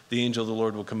forward, the angel of the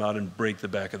Lord will come out and break the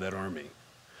back of that army.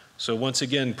 So once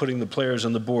again, putting the players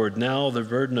on the board. Now the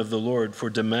burden of the Lord for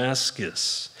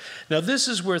Damascus. Now this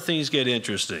is where things get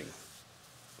interesting.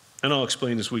 And I'll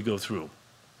explain as we go through.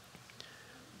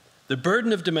 The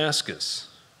burden of Damascus.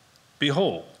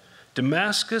 Behold,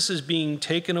 Damascus is being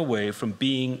taken away from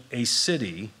being a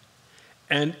city,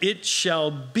 and it shall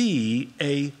be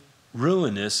a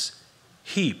ruinous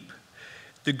heap.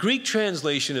 The Greek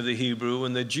translation of the Hebrew,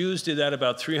 when the Jews did that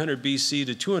about 300 BC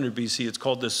to 200 BC, it's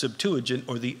called the Septuagint,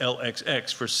 or the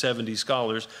LXX for 70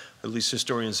 scholars, at least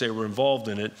historians say were involved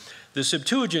in it. The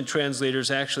Septuagint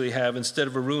translators actually have, instead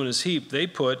of a ruinous heap, they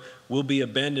put, will be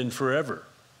abandoned forever.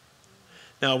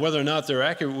 Now, whether or not they're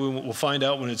accurate, we'll find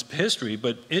out when it's history,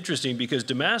 but interesting because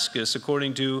Damascus,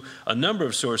 according to a number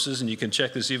of sources, and you can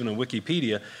check this even on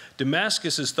Wikipedia,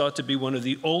 Damascus is thought to be one of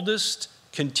the oldest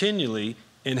continually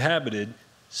inhabited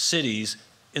cities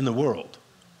in the world.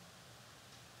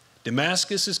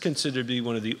 Damascus is considered to be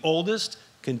one of the oldest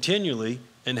continually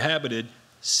inhabited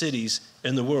cities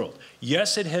in the world.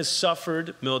 Yes, it has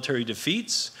suffered military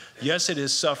defeats. Yes, it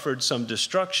has suffered some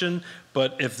destruction.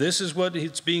 But if this is what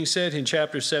it's being said in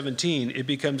chapter 17, it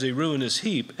becomes a ruinous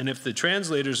heap. And if the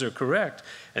translators are correct,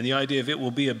 and the idea of it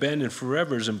will be abandoned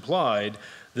forever is implied,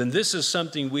 then this is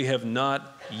something we have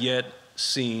not yet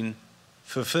seen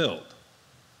fulfilled.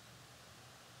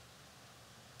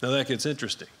 Now that gets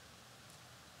interesting.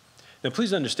 Now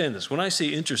please understand this. When I say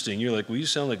interesting, you're like, well, you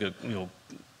sound like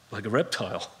like a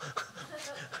reptile.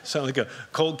 Sound like a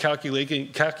cold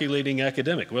calculating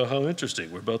academic. Well, how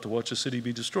interesting. We're about to watch a city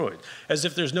be destroyed. As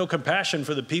if there's no compassion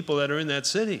for the people that are in that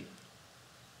city.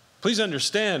 Please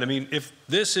understand, I mean, if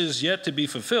this is yet to be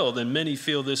fulfilled, and many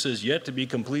feel this is yet to be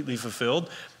completely fulfilled,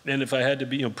 and if I had to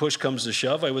be, push comes to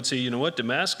shove, I would say, you know what,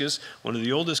 Damascus, one of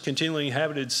the oldest continually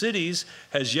inhabited cities,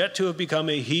 has yet to have become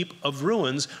a heap of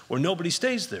ruins where nobody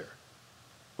stays there.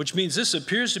 Which means this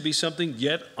appears to be something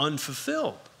yet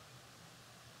unfulfilled.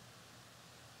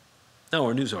 Now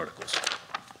our news articles.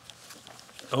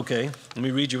 Okay, let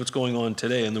me read you what's going on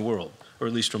today in the world, or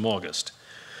at least from August.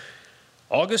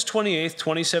 August 28th,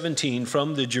 2017,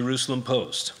 from the Jerusalem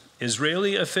Post.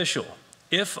 Israeli official,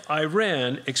 if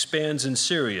Iran expands in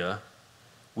Syria,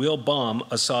 we'll bomb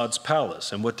Assad's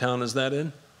palace. And what town is that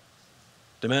in?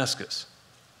 Damascus.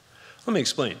 Let me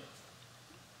explain.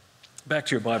 Back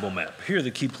to your Bible map. Here are the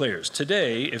key players.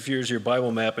 Today, if here's your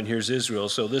Bible map and here's Israel,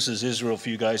 so this is Israel for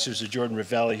you guys. Here's the Jordan River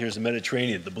Valley. Here's the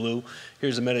Mediterranean, the blue.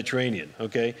 Here's the Mediterranean,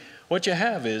 okay? What you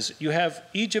have is, you have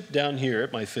Egypt down here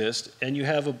at my fist, and you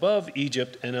have above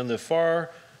Egypt, and on the far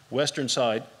western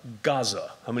side,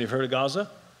 Gaza. How many have heard of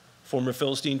Gaza? Former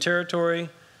Philistine territory.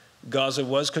 Gaza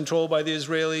was controlled by the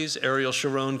Israelis. Ariel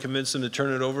Sharon convinced them to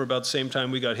turn it over about the same time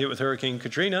we got hit with Hurricane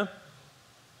Katrina.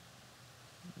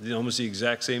 Almost the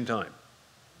exact same time,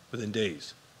 within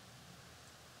days.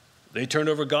 They turned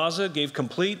over Gaza, gave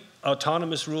complete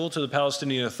autonomous rule to the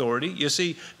Palestinian Authority. You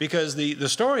see, because the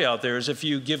story out there is if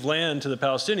you give land to the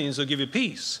Palestinians, they'll give you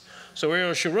peace. So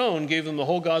Ariel Sharon gave them the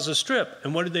whole Gaza Strip.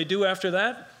 And what did they do after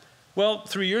that? Well,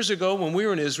 3 years ago when we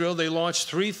were in Israel, they launched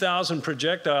 3,000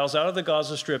 projectiles out of the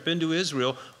Gaza Strip into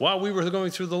Israel while we were going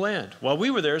through the land. While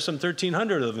we were there, some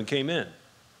 1,300 of them came in.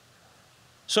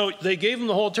 So they gave them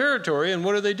the whole territory, and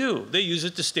what do? They use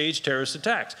it to stage terrorist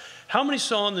attacks. How many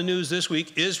saw in the news this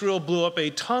week Israel blew up a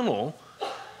tunnel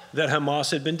that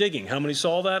Hamas had been digging? How many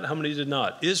saw that? How many did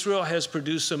not? Israel has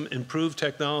produced some improved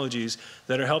technologies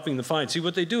that are helping them find. See,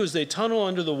 what they do is they tunnel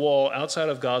under the wall outside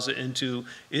of Gaza into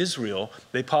Israel.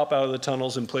 They pop out of the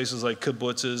tunnels in places like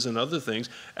kibbutzes and other things,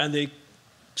 and they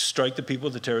strike the people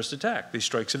with the terrorist attack. They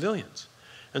strike civilians.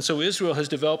 And so Israel has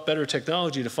developed better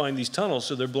technology to find these tunnels,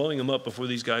 so they're blowing them up before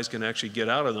these guys can actually get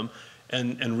out of them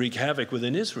and wreak havoc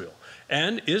within Israel.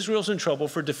 And Israel's in trouble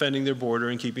for defending their border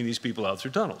and keeping these people out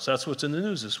through tunnels. That's what's in the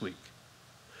news this week.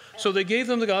 So they gave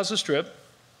them the Gaza Strip.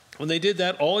 When they did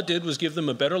that, all it did was give them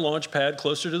a better launch pad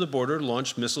closer to the border to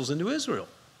launch missiles into Israel.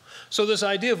 So this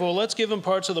idea of, well, let's give them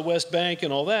parts of the West Bank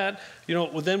and all that,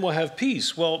 well, then we'll have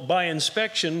peace. Well, by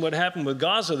inspection, what happened with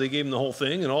Gaza, they gave them the whole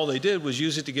thing, and all they did was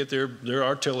use it to get their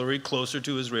artillery closer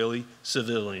to Israeli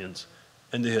civilians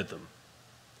and to hit them.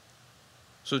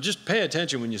 So just pay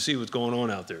attention when you see what's going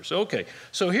on out there. So, okay,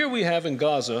 so here we have in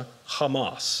Gaza,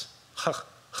 Hamas,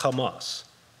 Hamas,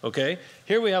 okay?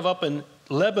 Here we have up in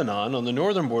Lebanon, on the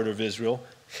northern border of Israel,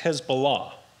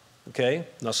 Hezbollah, okay?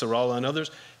 Nasrallah and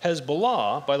others.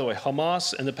 Hezbollah, by the way,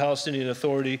 Hamas and the Palestinian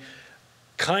Authority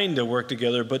kind of work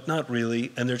together, but not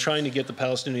really, and they're trying to get the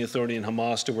Palestinian Authority and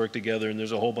Hamas to work together, and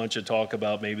there's a whole bunch of talk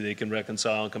about maybe they can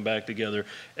reconcile and come back together,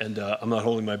 and I'm not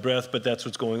holding my breath, but that's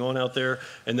what's going on out there,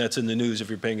 and that's in the news if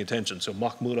you're paying attention. So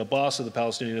Mahmoud Abbas of the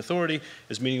Palestinian Authority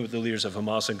is meeting with the leaders of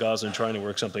Hamas and Gaza and trying to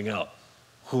work something out.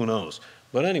 Who knows?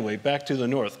 But anyway, back to the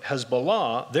north.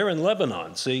 Hezbollah, they're in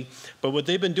Lebanon, see? But what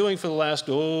they've been doing for the last,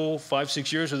 5,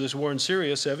 6 years of this war in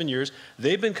Syria, 7 years,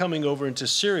 they've been coming over into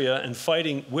Syria and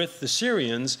fighting with the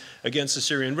Syrians against the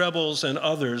Syrian rebels and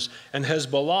others. And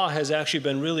Hezbollah has actually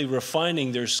been really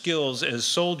refining their skills as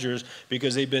soldiers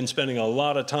because they've been spending a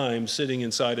lot of time sitting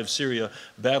inside of Syria,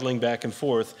 battling back and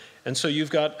forth. And so you've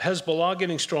got Hezbollah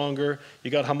getting stronger, you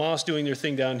got Hamas doing their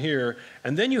thing down here,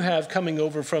 and then you have coming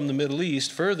over from the Middle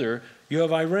East further, you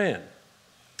have Iran.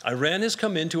 Iran has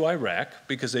come into Iraq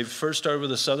because they first started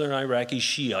with the southern Iraqi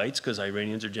Shiites, because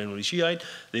Iranians are generally Shiite.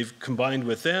 They've combined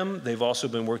with them. They've also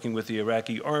been working with the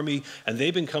Iraqi army, and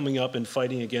they've been coming up and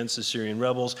fighting against the Syrian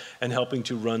rebels and helping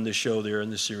to run the show there in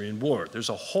the Syrian war. There's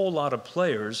a whole lot of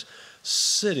players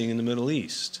sitting in the Middle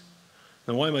East.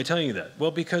 Now, why am I telling you that?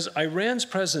 Well, because Iran's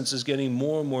presence is getting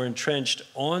more and more entrenched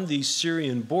on the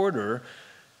Syrian border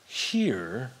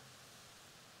here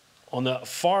on the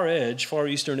far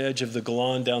eastern edge of the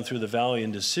Golan down through the valley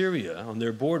into Syria on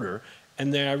their border.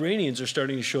 And the Iranians are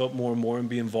starting to show up more and more and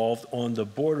be involved on the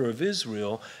border of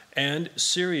Israel and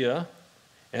Syria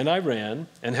and Iran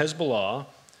and Hezbollah.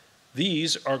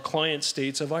 These are client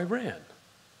states of Iran.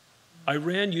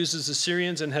 Iran uses the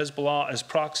Syrians and Hezbollah as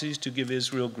proxies to give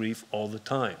Israel grief all the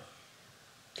time.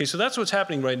 Okay, so that's what's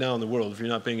happening right now in the world if you're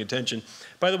not paying attention.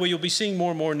 By the way, you'll be seeing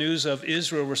more and more news of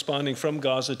Israel responding from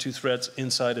Gaza to threats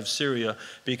inside of Syria,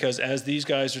 because as these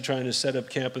guys are trying to set up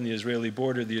camp on the Israeli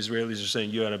border, the Israelis are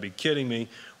saying, you ought to be kidding me.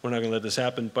 We're not going to let this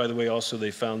happen. By the way, also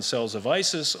they found cells of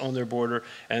ISIS on their border,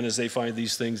 and as they find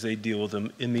these things, they deal with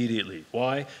them immediately.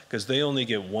 Why? Because they only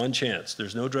get one chance.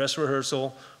 There's no dress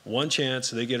rehearsal. One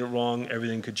chance, they get it wrong,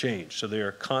 everything could change. So they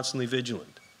are constantly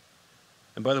vigilant.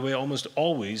 And by the way, almost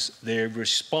always they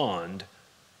respond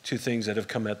to things that have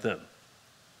come at them.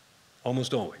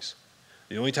 Almost always.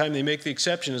 The only time they make the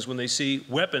exception is when they see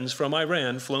weapons from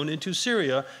Iran flown into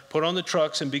Syria, put on the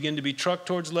trucks and begin to be trucked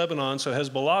towards Lebanon so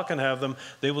Hezbollah can have them.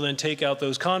 They will then take out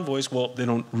those convoys. Well, they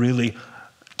don't really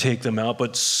take them out,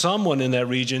 but someone in that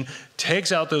region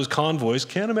takes out those convoys.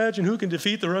 Can't imagine who can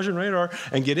defeat the Russian radar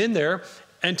and get in there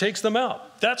and takes them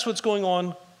out. That's what's going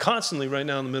on constantly right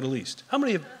now in the Middle East. How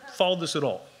many have followed this at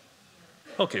all?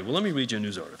 Okay, well, let me read you a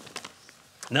news article.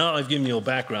 Now I've given you a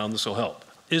background, this will help.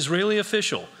 Israeli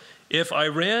official, if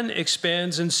Iran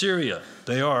expands in Syria,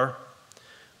 they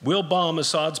will bomb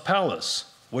Assad's palace.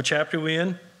 What chapter are we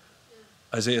in?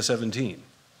 Isaiah 17.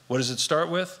 What does it start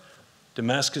with?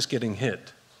 Damascus getting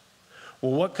hit.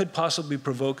 Well, what could possibly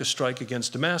provoke a strike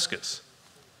against Damascus?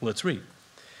 Let's read.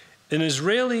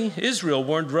 Israel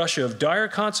warned Russia of dire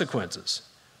consequences.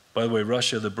 By the way,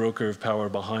 Russia, the broker of power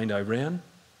behind Iran.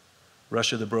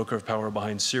 Russia, the broker of power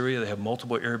behind Syria. They have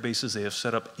multiple air bases they have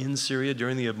set up in Syria.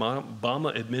 During the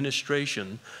Obama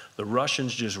administration, the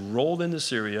Russians just rolled into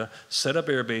Syria, set up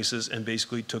air bases, and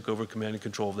basically took over command and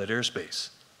control of that airspace.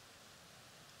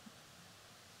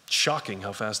 Shocking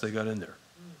how fast they got in there.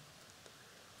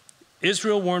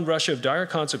 Israel warned Russia of dire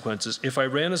consequences if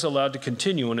Iran is allowed to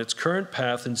continue on its current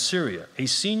path in Syria. A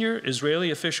senior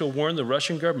Israeli official warned the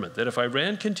Russian government that if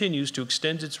Iran continues to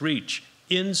extend its reach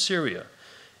in Syria,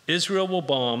 Israel will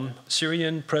bomb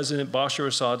Syrian President Bashar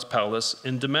Assad's palace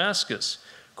in Damascus,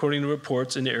 according to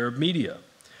reports in Arab media.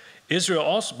 Israel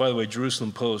also, by the way,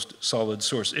 Jerusalem Post, solid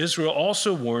source. Israel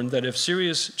also warned that if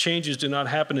serious changes do not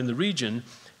happen in the region,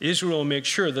 Israel will make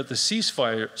sure that the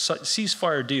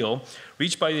ceasefire deal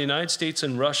reached by the United States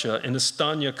and Russia in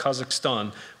Astana,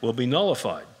 Kazakhstan, will be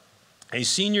nullified. A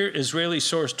senior Israeli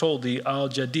source told the Al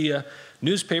Jadidiyah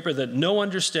newspaper that no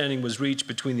understanding was reached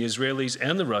between the Israelis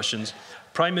and the Russians.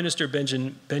 Prime Minister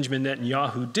Benjamin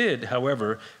Netanyahu did,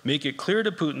 however, make it clear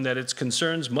to Putin that its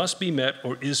concerns must be met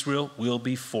or Israel will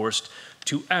be forced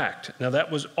to act. Now, that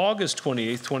was August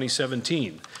 28,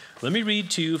 2017. Let me read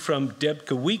to you from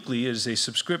Debka Weekly. It is a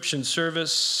subscription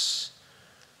service.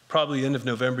 Probably end of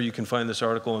November, you can find this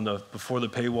article on before the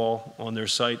paywall on their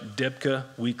site, Debka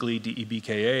Weekly,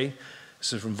 D-E-B-K-A.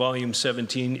 This is from volume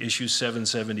 17, issue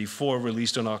 774,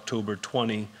 released on October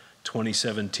 20,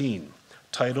 2017.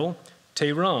 Title,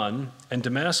 Tehran and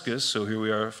Damascus, so here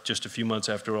we are just a few months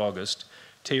after August,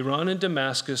 Tehran and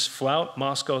Damascus flout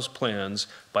Moscow's plans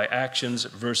by actions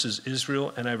versus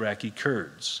Israel and Iraqi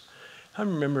Kurds. I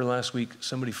remember last week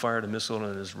somebody fired a missile on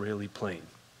an Israeli plane.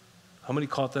 How many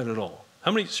caught that at all?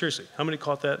 Seriously, how many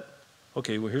caught that?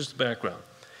 Okay, well, here's the background.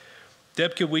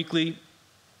 Debka Weekly,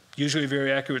 usually a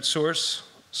very accurate source.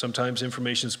 Sometimes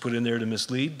information is put in there to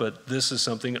mislead, but this is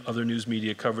something other news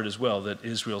media covered as well, that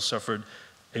Israel suffered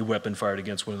a weapon fired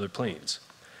against one of their planes.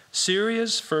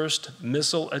 Syria's first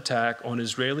missile attack on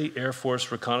Israeli Air Force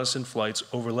reconnaissance flights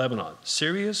over Lebanon.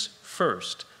 Syria's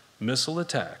first missile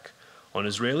attack on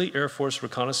Israeli Air Force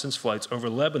reconnaissance flights over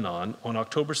Lebanon on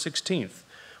October 16th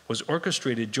was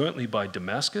orchestrated jointly by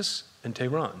Damascus and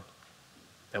Tehran.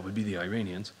 That would be the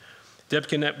Iranians.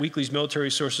 Debka Weekly's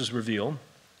military sources reveal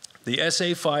the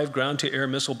SA-5 ground-to-air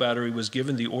missile battery was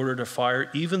given the order to fire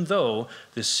even though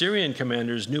the Syrian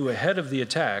commanders knew ahead of the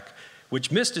attack,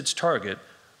 which missed its target,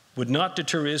 would not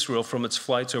deter Israel from its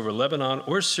flights over Lebanon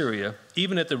or Syria,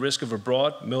 even at the risk of a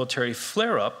broad military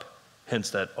flare-up, hence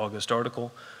that August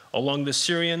article, along the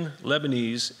Syrian,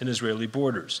 Lebanese, and Israeli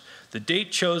borders. The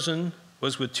date chosen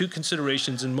was with two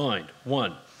considerations in mind.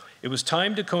 One, it was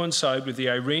timed to coincide with the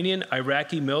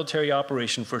Iranian-Iraqi military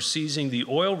operation for seizing the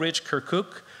oil-rich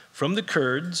Kirkuk from the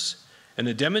Kurds, and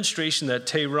a demonstration that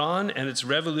Tehran and its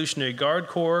Revolutionary Guard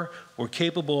Corps were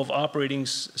capable of operating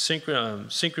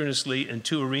synchronously in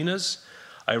two arenas.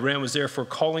 Iran was therefore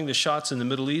calling the shots in the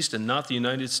Middle East and not the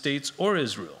United States or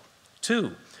Israel.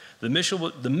 Two, the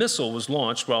missile was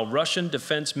launched while Russian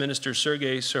Defense Minister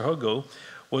Sergei Shoigu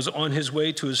was on his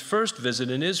way to his first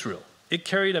visit in Israel. It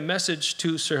carried a message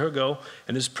to Shoigu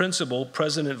and his principal,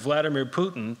 President Vladimir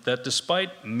Putin, that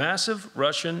despite massive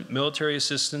Russian military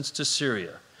assistance to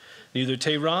Syria, neither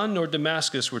Tehran nor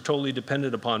Damascus were totally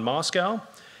dependent upon Moscow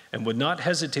and would not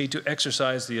hesitate to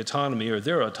exercise the autonomy or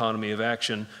their autonomy of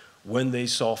action when they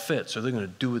saw fit. So they're going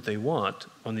to do what they want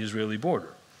on the Israeli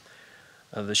border.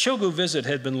 The Shoigu visit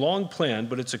had been long planned,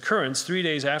 but its occurrence 3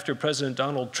 days after President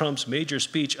Donald Trump's major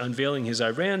speech unveiling his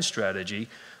Iran strategy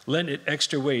lent it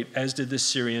extra weight, as did the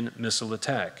Syrian missile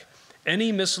attack.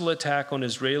 Any missile attack on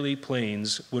Israeli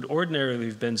planes would ordinarily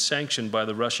have been sanctioned by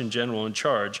the Russian general in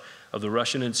charge of the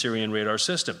Russian and Syrian radar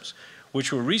systems,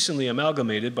 which were recently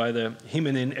amalgamated by the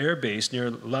Hmeimim Air Base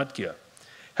near Latakia.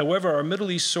 However, our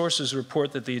Middle East sources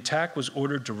report that the attack was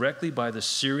ordered directly by the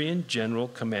Syrian General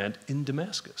Command in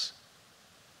Damascus,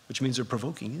 which means they're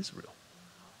provoking Israel.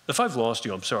 If I've lost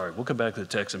you, I'm sorry. We'll come back to the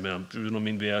text in a minute. We don't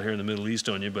mean to be out here in the Middle East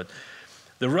on you, but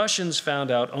the Russians found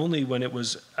out only when it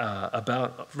was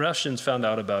Russians found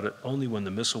out about it only when the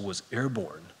missile was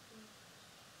airborne.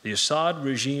 The Assad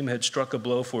regime had struck a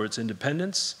blow for its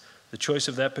independence. The choice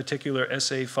of that particular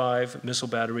SA-5 missile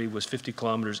battery was 50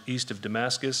 kilometers east of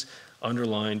Damascus,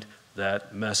 underlined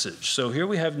that message. So here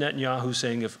we have Netanyahu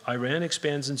saying if Iran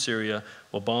expands in Syria,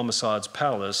 we'll bomb Assad's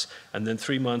palace, and then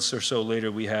 3 months or so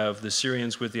later we have the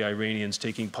Syrians with the Iranians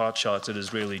taking pot shots at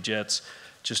Israeli jets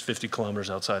just 50 kilometers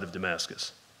outside of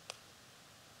Damascus.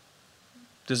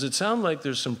 Does it sound like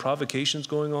there's some provocations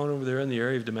going on over there in the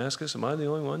area of Damascus? Am I the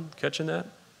only one catching that?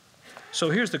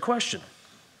 So here's the question.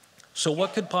 So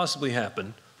what could possibly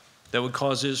happen that would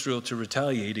cause Israel to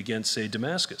retaliate against, say,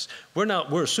 Damascus?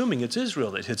 We're assuming it's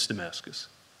Israel that hits Damascus.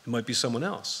 It might be someone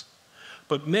else.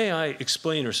 But may I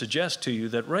explain or suggest to you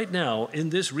that right now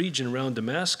in this region around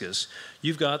Damascus,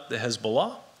 you've got the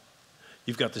Hezbollah,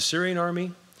 you've got the Syrian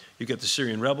army, you've got the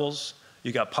Syrian rebels,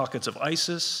 you've got pockets of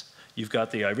ISIS, you've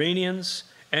got the Iranians,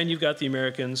 and you've got the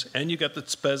Americans, and you've got the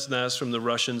Spetsnaz from the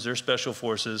Russians, their special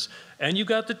forces, and you've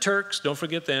got the Turks, don't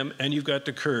forget them, and you've got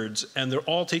the Kurds, and they're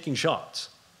all taking shots.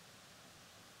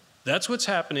 That's what's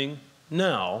happening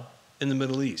now in the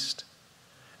Middle East.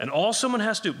 And all someone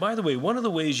has to do, by the way, one of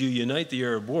the ways you unite the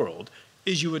Arab world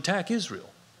is you attack Israel.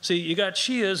 See, you got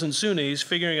Shias and Sunnis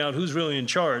figuring out who's really in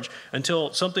charge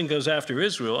until something goes after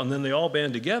Israel, and then they all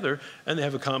band together and they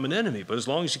have a common enemy. But as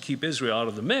long as you keep Israel out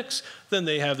of the mix, then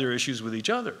they have their issues with each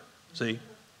other. See?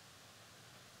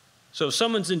 So if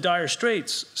someone's in dire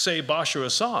straits, say Bashar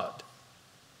Assad,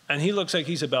 and he looks like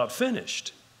he's about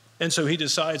finished, and so he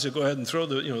decides to go ahead and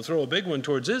throw a big one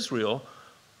towards Israel,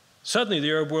 suddenly the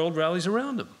Arab world rallies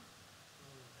around him.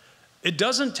 It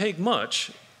doesn't take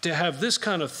much to have this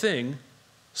kind of thing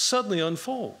suddenly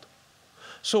unfold.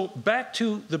 So back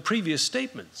to the previous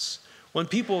statements. When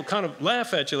people kind of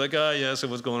laugh at you like, yes,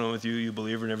 what's going on with you, you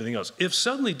believer, and everything else. If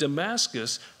suddenly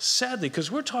Damascus, sadly,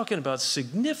 because we're talking about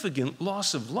significant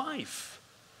loss of life.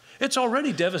 It's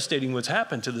already devastating what's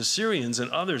happened to the Syrians and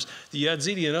others, the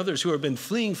Yazidi and others who have been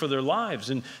fleeing for their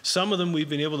lives. And some of them we've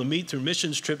been able to meet through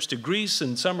missions trips to Greece,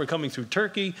 and some are coming through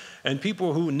Turkey. And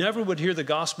people who never would hear the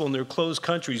gospel in their closed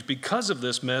countries because of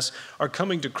this mess are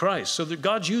coming to Christ. So that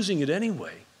God's using it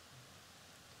anyway.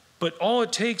 But all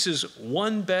it takes is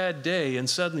one bad day, and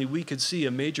suddenly we could see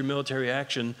a major military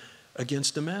action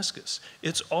against Damascus.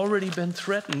 It's already been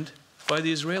threatened by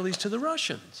the Israelis to the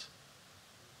Russians.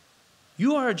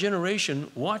 You are a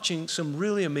generation watching some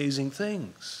really amazing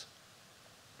things.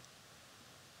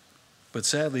 But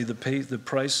sadly, the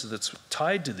price that's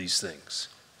tied to these things.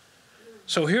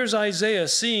 So here's Isaiah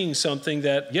seeing something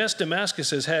that, yes,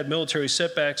 Damascus has had military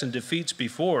setbacks and defeats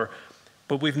before,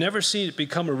 but we've never seen it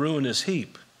become a ruinous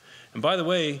heap. And by the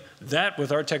way, that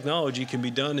with our technology can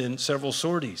be done in several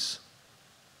sorties.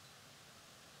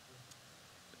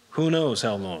 Who knows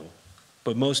how long?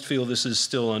 But most feel this is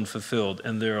still unfulfilled,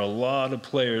 and there are a lot of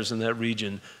players in that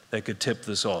region that could tip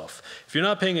this off. If you're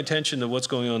not paying attention to what's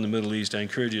going on in the Middle East, I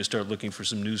encourage you to start looking for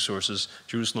some news sources,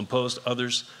 Jerusalem Post,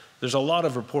 others. There's a lot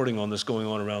of reporting on this going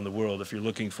on around the world if you're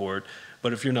looking for it.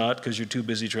 But if you're not, because you're too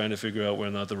busy trying to figure out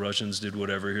whether or not the Russians did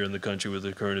whatever here in the country with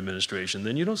the current administration,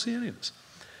 then you don't see any of this.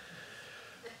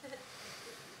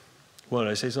 What,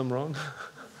 did I say something wrong?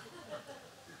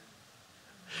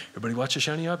 Everybody watch the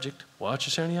shiny object. Watch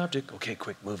the shiny object. Okay,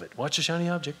 quick, move it. Watch the shiny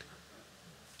object.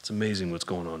 It's amazing what's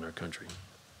going on in our country.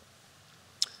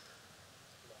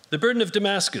 The burden of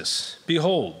Damascus.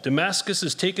 Behold, Damascus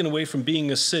is taken away from being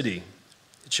a city.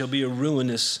 It shall be a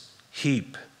ruinous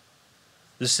heap.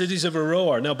 The cities of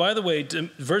Aroer. Now, by the way,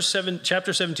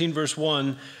 chapter 17, verse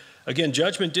 1, again,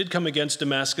 judgment did come against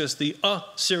Damascus. The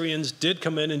Assyrians did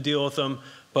come in and deal with them.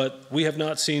 But we have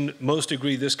not seen, most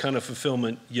agree, this kind of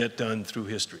fulfillment yet done through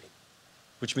history,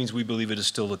 which means we believe it is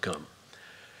still to come.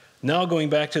 Now going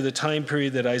back to the time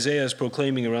period that Isaiah is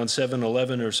proclaiming around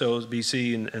 711 or so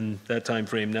BC, and that time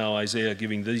frame now, Isaiah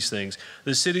giving these things.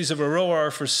 The cities of Aroer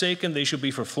are forsaken, they shall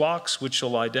be for flocks, which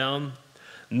shall lie down.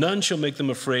 None shall make them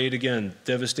afraid. Again,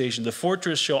 devastation. The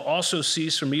fortress shall also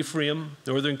cease from Ephraim,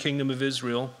 northern kingdom of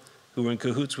Israel, who were in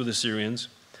cahoots with the Syrians.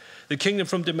 The kingdom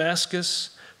from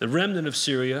Damascus, the remnant of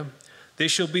Syria, they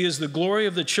shall be as the glory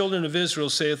of the children of Israel,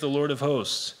 saith the Lord of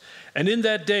hosts. And in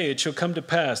that day it shall come to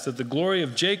pass that the glory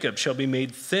of Jacob shall be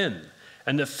made thin,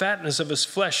 and the fatness of his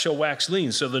flesh shall wax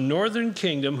lean. So the northern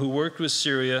kingdom who worked with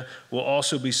Syria will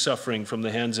also be suffering from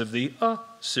the hands of the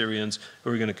Assyrians who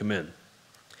are going to come in.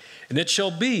 And it shall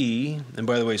be, and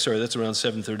by the way, sorry, that's around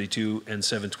 732 and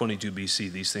 722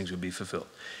 BC, these things will be fulfilled.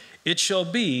 It shall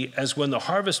be as when the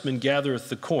harvestman gathereth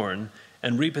the corn,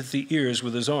 and reapeth the ears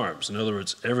with his arms. In other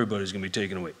words, everybody's going to be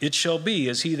taken away. It shall be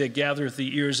as he that gathereth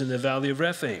the ears in the valley of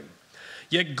Rephaim.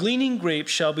 Yet gleaning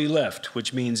grapes shall be left,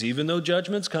 which means even though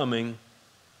judgment's coming,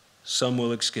 some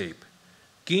will escape.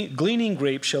 Gleaning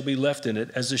grapes shall be left in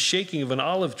it as the shaking of an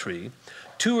olive tree,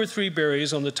 2 or 3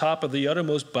 berries on the top of the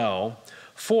uttermost bough,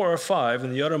 4 or 5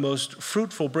 in the uttermost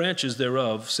fruitful branches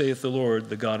thereof, saith the Lord,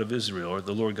 the God of Israel, or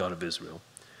the Lord God of Israel.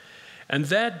 And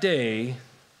that day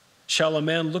shall a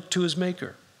man look to his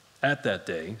maker. At that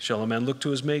day shall a man look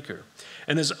to his maker.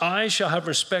 And his eyes shall have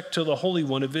respect to the Holy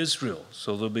One of Israel.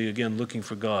 So they'll be again looking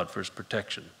for God for his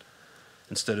protection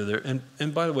instead of their.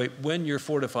 And by the way, when your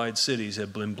fortified cities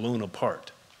have been blown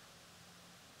apart,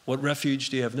 what refuge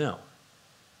do you have now?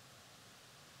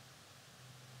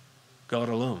 God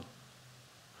alone.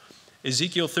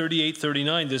 Ezekiel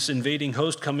 38:39, this invading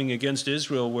host coming against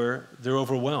Israel where they're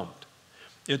overwhelmed.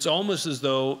 It's almost as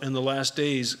though in the last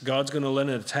days, God's going to let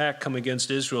an attack come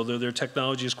against Israel, though their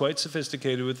technology is quite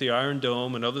sophisticated with the Iron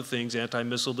Dome and other things,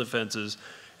 anti-missile defenses.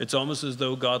 It's almost as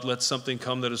though God lets something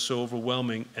come that is so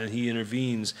overwhelming and he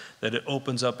intervenes that it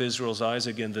opens up Israel's eyes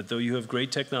again, that though you have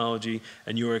great technology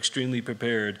and you are extremely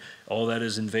prepared, all that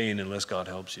is in vain unless God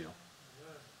helps you.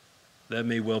 That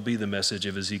may well be the message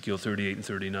of Ezekiel 38 and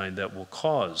 39 that will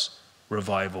cause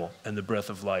revival and the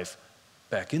breath of life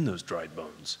back in those dried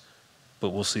bones. But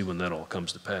we'll see when that all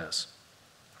comes to pass.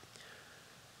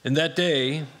 In that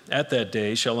day, at that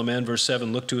day, shall a man, verse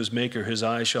 7, look to his Maker. His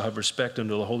eyes shall have respect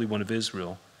unto the Holy One of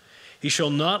Israel. He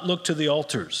shall not look to the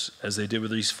altars, as they did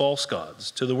with these false gods,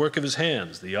 to the work of his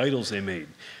hands, the idols they made.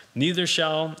 Neither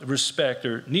shall respect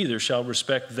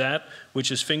that which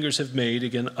his fingers have made,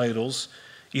 again, idols,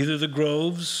 either the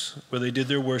groves where they did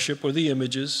their worship, or the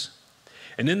images.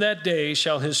 And in that day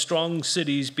shall his strong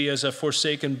cities be as a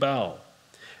forsaken bough,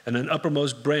 and an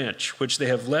uppermost branch, which they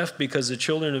have left because the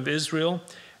children of Israel,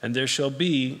 and there shall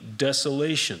be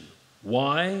desolation.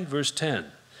 Why? Verse 10.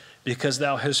 Because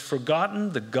thou hast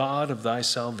forgotten the God of thy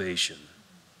salvation.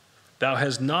 Thou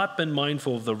hast not been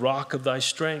mindful of the rock of thy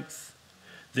strength.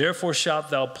 Therefore shalt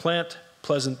thou plant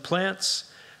pleasant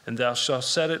plants, and thou shalt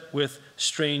set it with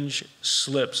strange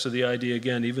slips. So the idea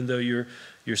again, even though you're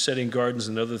setting gardens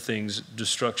and other things,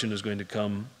 destruction is going to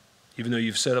come. Even though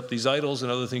you've set up these idols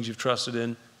and other things you've trusted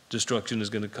in, destruction is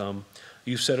going to come.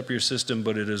 You've set up your system,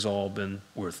 but it has all been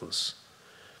worthless.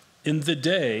 In the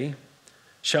day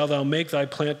shalt thou make thy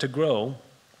plant to grow,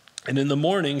 and in the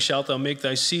morning shalt thou make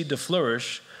thy seed to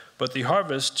flourish, but the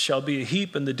harvest shall be a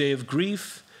heap in the day of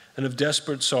grief and of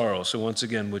desperate sorrow. So once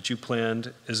again, what you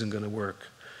planned isn't going to work.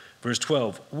 Verse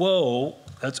 12, woe,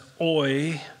 that's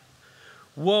oi,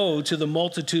 woe to the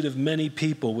multitude of many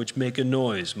people which make a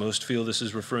noise. Most feel this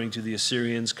is referring to the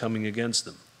Assyrians coming against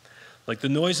them. Like the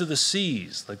noise of the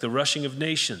seas, like the rushing of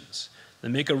nations. They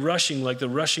make a rushing like the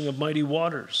rushing of mighty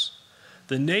waters.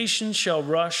 The nations shall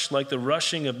rush like the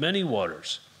rushing of many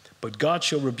waters, but God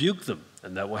shall rebuke them,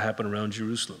 and that will happen around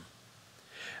Jerusalem.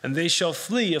 And they shall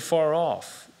flee afar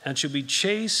off, and shall be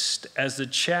chased as the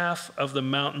chaff of the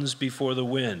mountains before the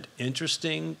wind.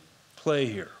 Interesting play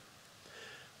here.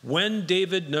 When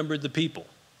David numbered the people,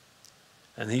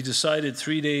 and he decided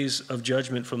 3 days of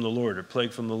judgment from the Lord, or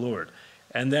plague from the Lord,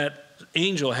 and that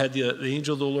angel had the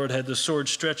angel of the Lord had the sword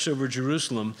stretched over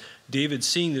Jerusalem. David,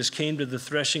 seeing this, came to the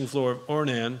threshing floor of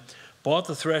Ornan, bought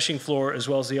the threshing floor as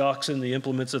well as the oxen, the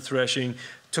implements of threshing,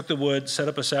 took the wood, set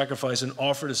up a sacrifice, and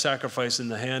offered a sacrifice in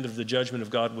the hand of the judgment of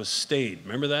God was stayed.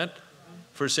 Remember that?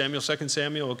 1 Samuel, 2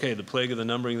 Samuel? Okay, the plague of the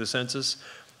numbering of the census.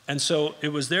 And so it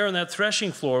was there on that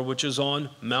threshing floor, which is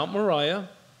on Mount Moriah,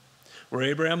 where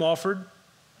Abraham offered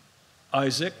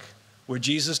Isaac, where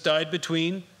Jesus died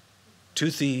between two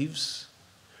thieves,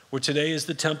 where today is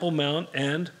the Temple Mount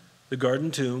and the Garden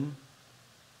Tomb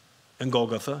and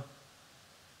Golgotha.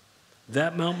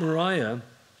 That Mount Moriah,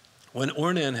 when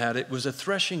Ornan had it, was a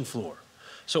threshing floor.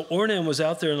 So Ornan was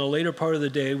out there in the later part of the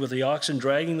day with the oxen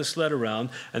dragging the sled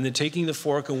around and then taking the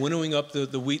fork and winnowing up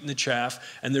the wheat and the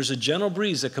chaff. And there's a gentle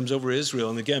breeze that comes over Israel.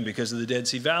 And again, because of the Dead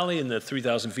Sea Valley and the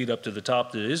 3,000 feet up to the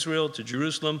top to Israel, to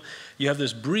Jerusalem, you have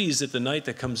this breeze at the night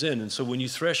that comes in. And so when you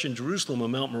thresh in Jerusalem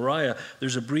on Mount Moriah,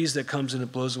 there's a breeze that comes in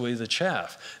and blows away the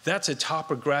chaff. That's a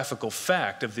topographical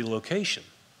fact of the location.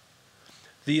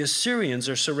 The Assyrians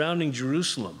are surrounding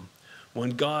Jerusalem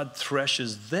when God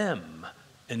threshes them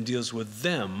and deals with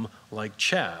them like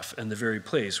chaff in the very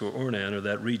place where Ornan, or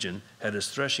that region, had his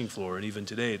threshing floor. And even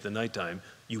today at the nighttime,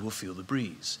 you will feel the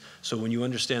breeze. So when you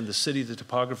understand the city, the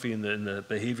topography, and the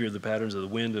behavior, the patterns of the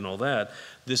wind and all that,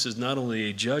 this is not only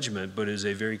a judgment, but is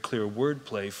a very clear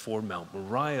wordplay for Mount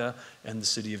Moriah and the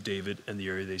city of David and the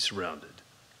area they surrounded.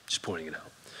 Just pointing it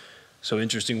out. So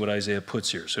interesting what Isaiah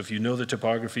puts here. So if you know the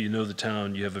topography, you know the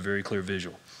town, you have a very clear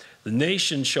visual. The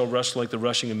nations shall rush like the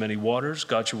rushing of many waters.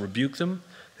 God shall rebuke them.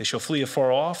 They shall flee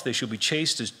afar off. They shall be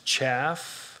chased as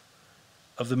chaff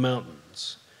of the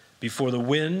mountains before the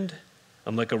wind,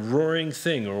 and like a roaring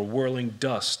thing or a whirling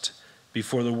dust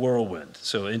before the whirlwind.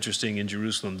 So interesting, in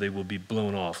Jerusalem, they will be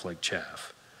blown off like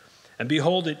chaff. And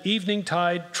behold, at evening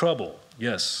tide, trouble.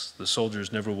 Yes, the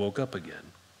soldiers never woke up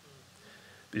again.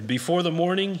 And before the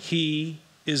morning, he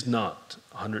is not.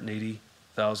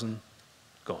 180,000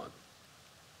 gone.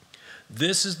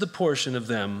 This is the portion of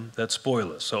them that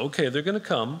spoil us. So, okay, they're going to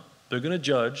come. They're going to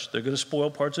judge. They're going to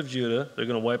spoil parts of Judah. They're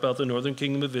going to wipe out the northern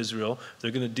kingdom of Israel.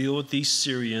 They're going to deal with these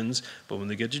Syrians. But when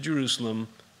they get to Jerusalem,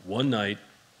 one night,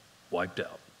 wiped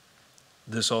out.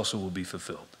 This also will be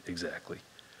fulfilled. Exactly.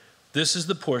 This is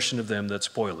the portion of them that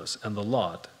spoil us, and the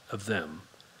lot of them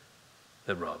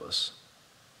that rob us.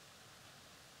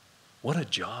 What a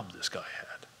job this guy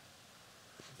had.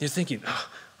 You're thinking, oh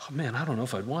man, I don't know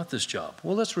if I'd want this job.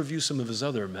 Well, let's review some of his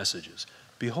other messages.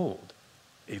 Behold,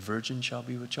 a virgin shall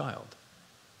be with child.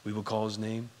 We will call his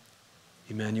name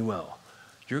Emmanuel.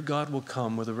 Your God will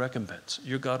come with a recompense.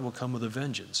 Your God will come with a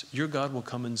vengeance. Your God will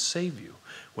come and save you.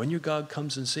 When your God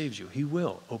comes and saves you, he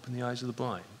will open the eyes of the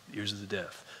blind. ears of the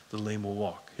deaf, the lame will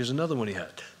walk. Here's another one he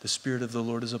had. The Spirit of the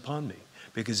Lord is upon me,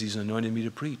 because he's anointed me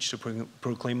to preach, to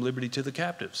proclaim liberty to the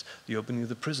captives, the opening of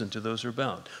the prison to those who are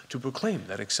bound, to proclaim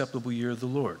that acceptable year of the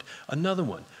Lord. Another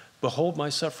one, behold my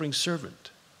suffering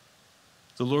servant.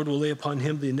 The Lord will lay upon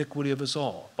him the iniquity of us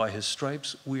all. By his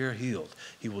stripes we are healed.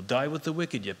 He will die with the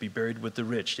wicked, yet be buried with the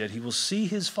rich. Yet he will see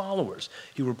his followers.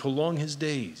 He will prolong his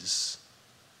days.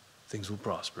 Things will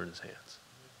prosper in his hands.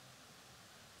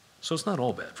 So it's not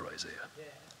all bad for Isaiah.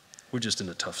 We're just in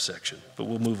a tough section, but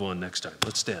we'll move on next time.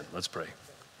 Let's stand. Let's pray.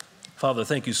 Father,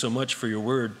 thank you so much for your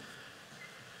word.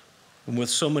 And with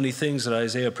so many things that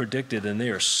Isaiah predicted, and they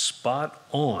are spot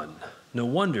on. No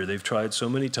wonder they've tried so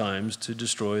many times to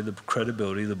destroy the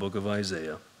credibility of the book of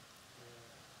Isaiah.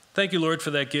 Thank you, Lord,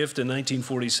 for that gift in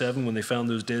 1947 when they found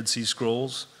those Dead Sea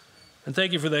Scrolls. And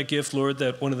thank you for that gift, Lord,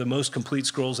 that one of the most complete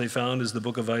scrolls they found is the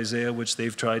book of Isaiah, which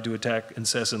they've tried to attack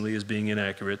incessantly as being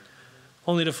inaccurate,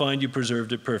 only to find you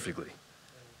preserved it perfectly.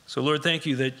 So, Lord, thank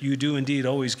you that you do indeed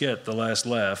always get the last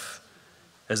laugh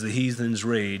as the heathens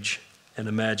rage and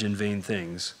imagine vain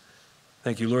things.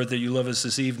 Thank you, Lord, that you love us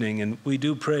this evening, and we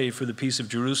do pray for the peace of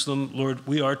Jerusalem. Lord,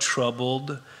 we are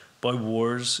troubled by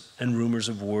wars and rumors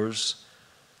of wars.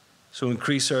 So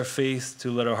increase our faith to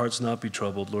let our hearts not be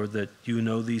troubled, Lord, that you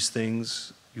know these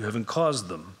things. You haven't caused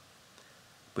them,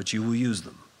 but you will use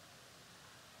them,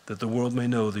 that the world may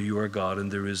know that you are God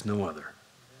and there is no other.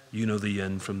 You know the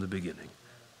end from the beginning.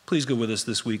 Please go with us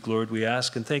this week, Lord, we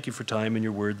ask, and thank you for time in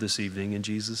your word this evening. In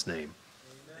Jesus' name,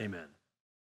 amen.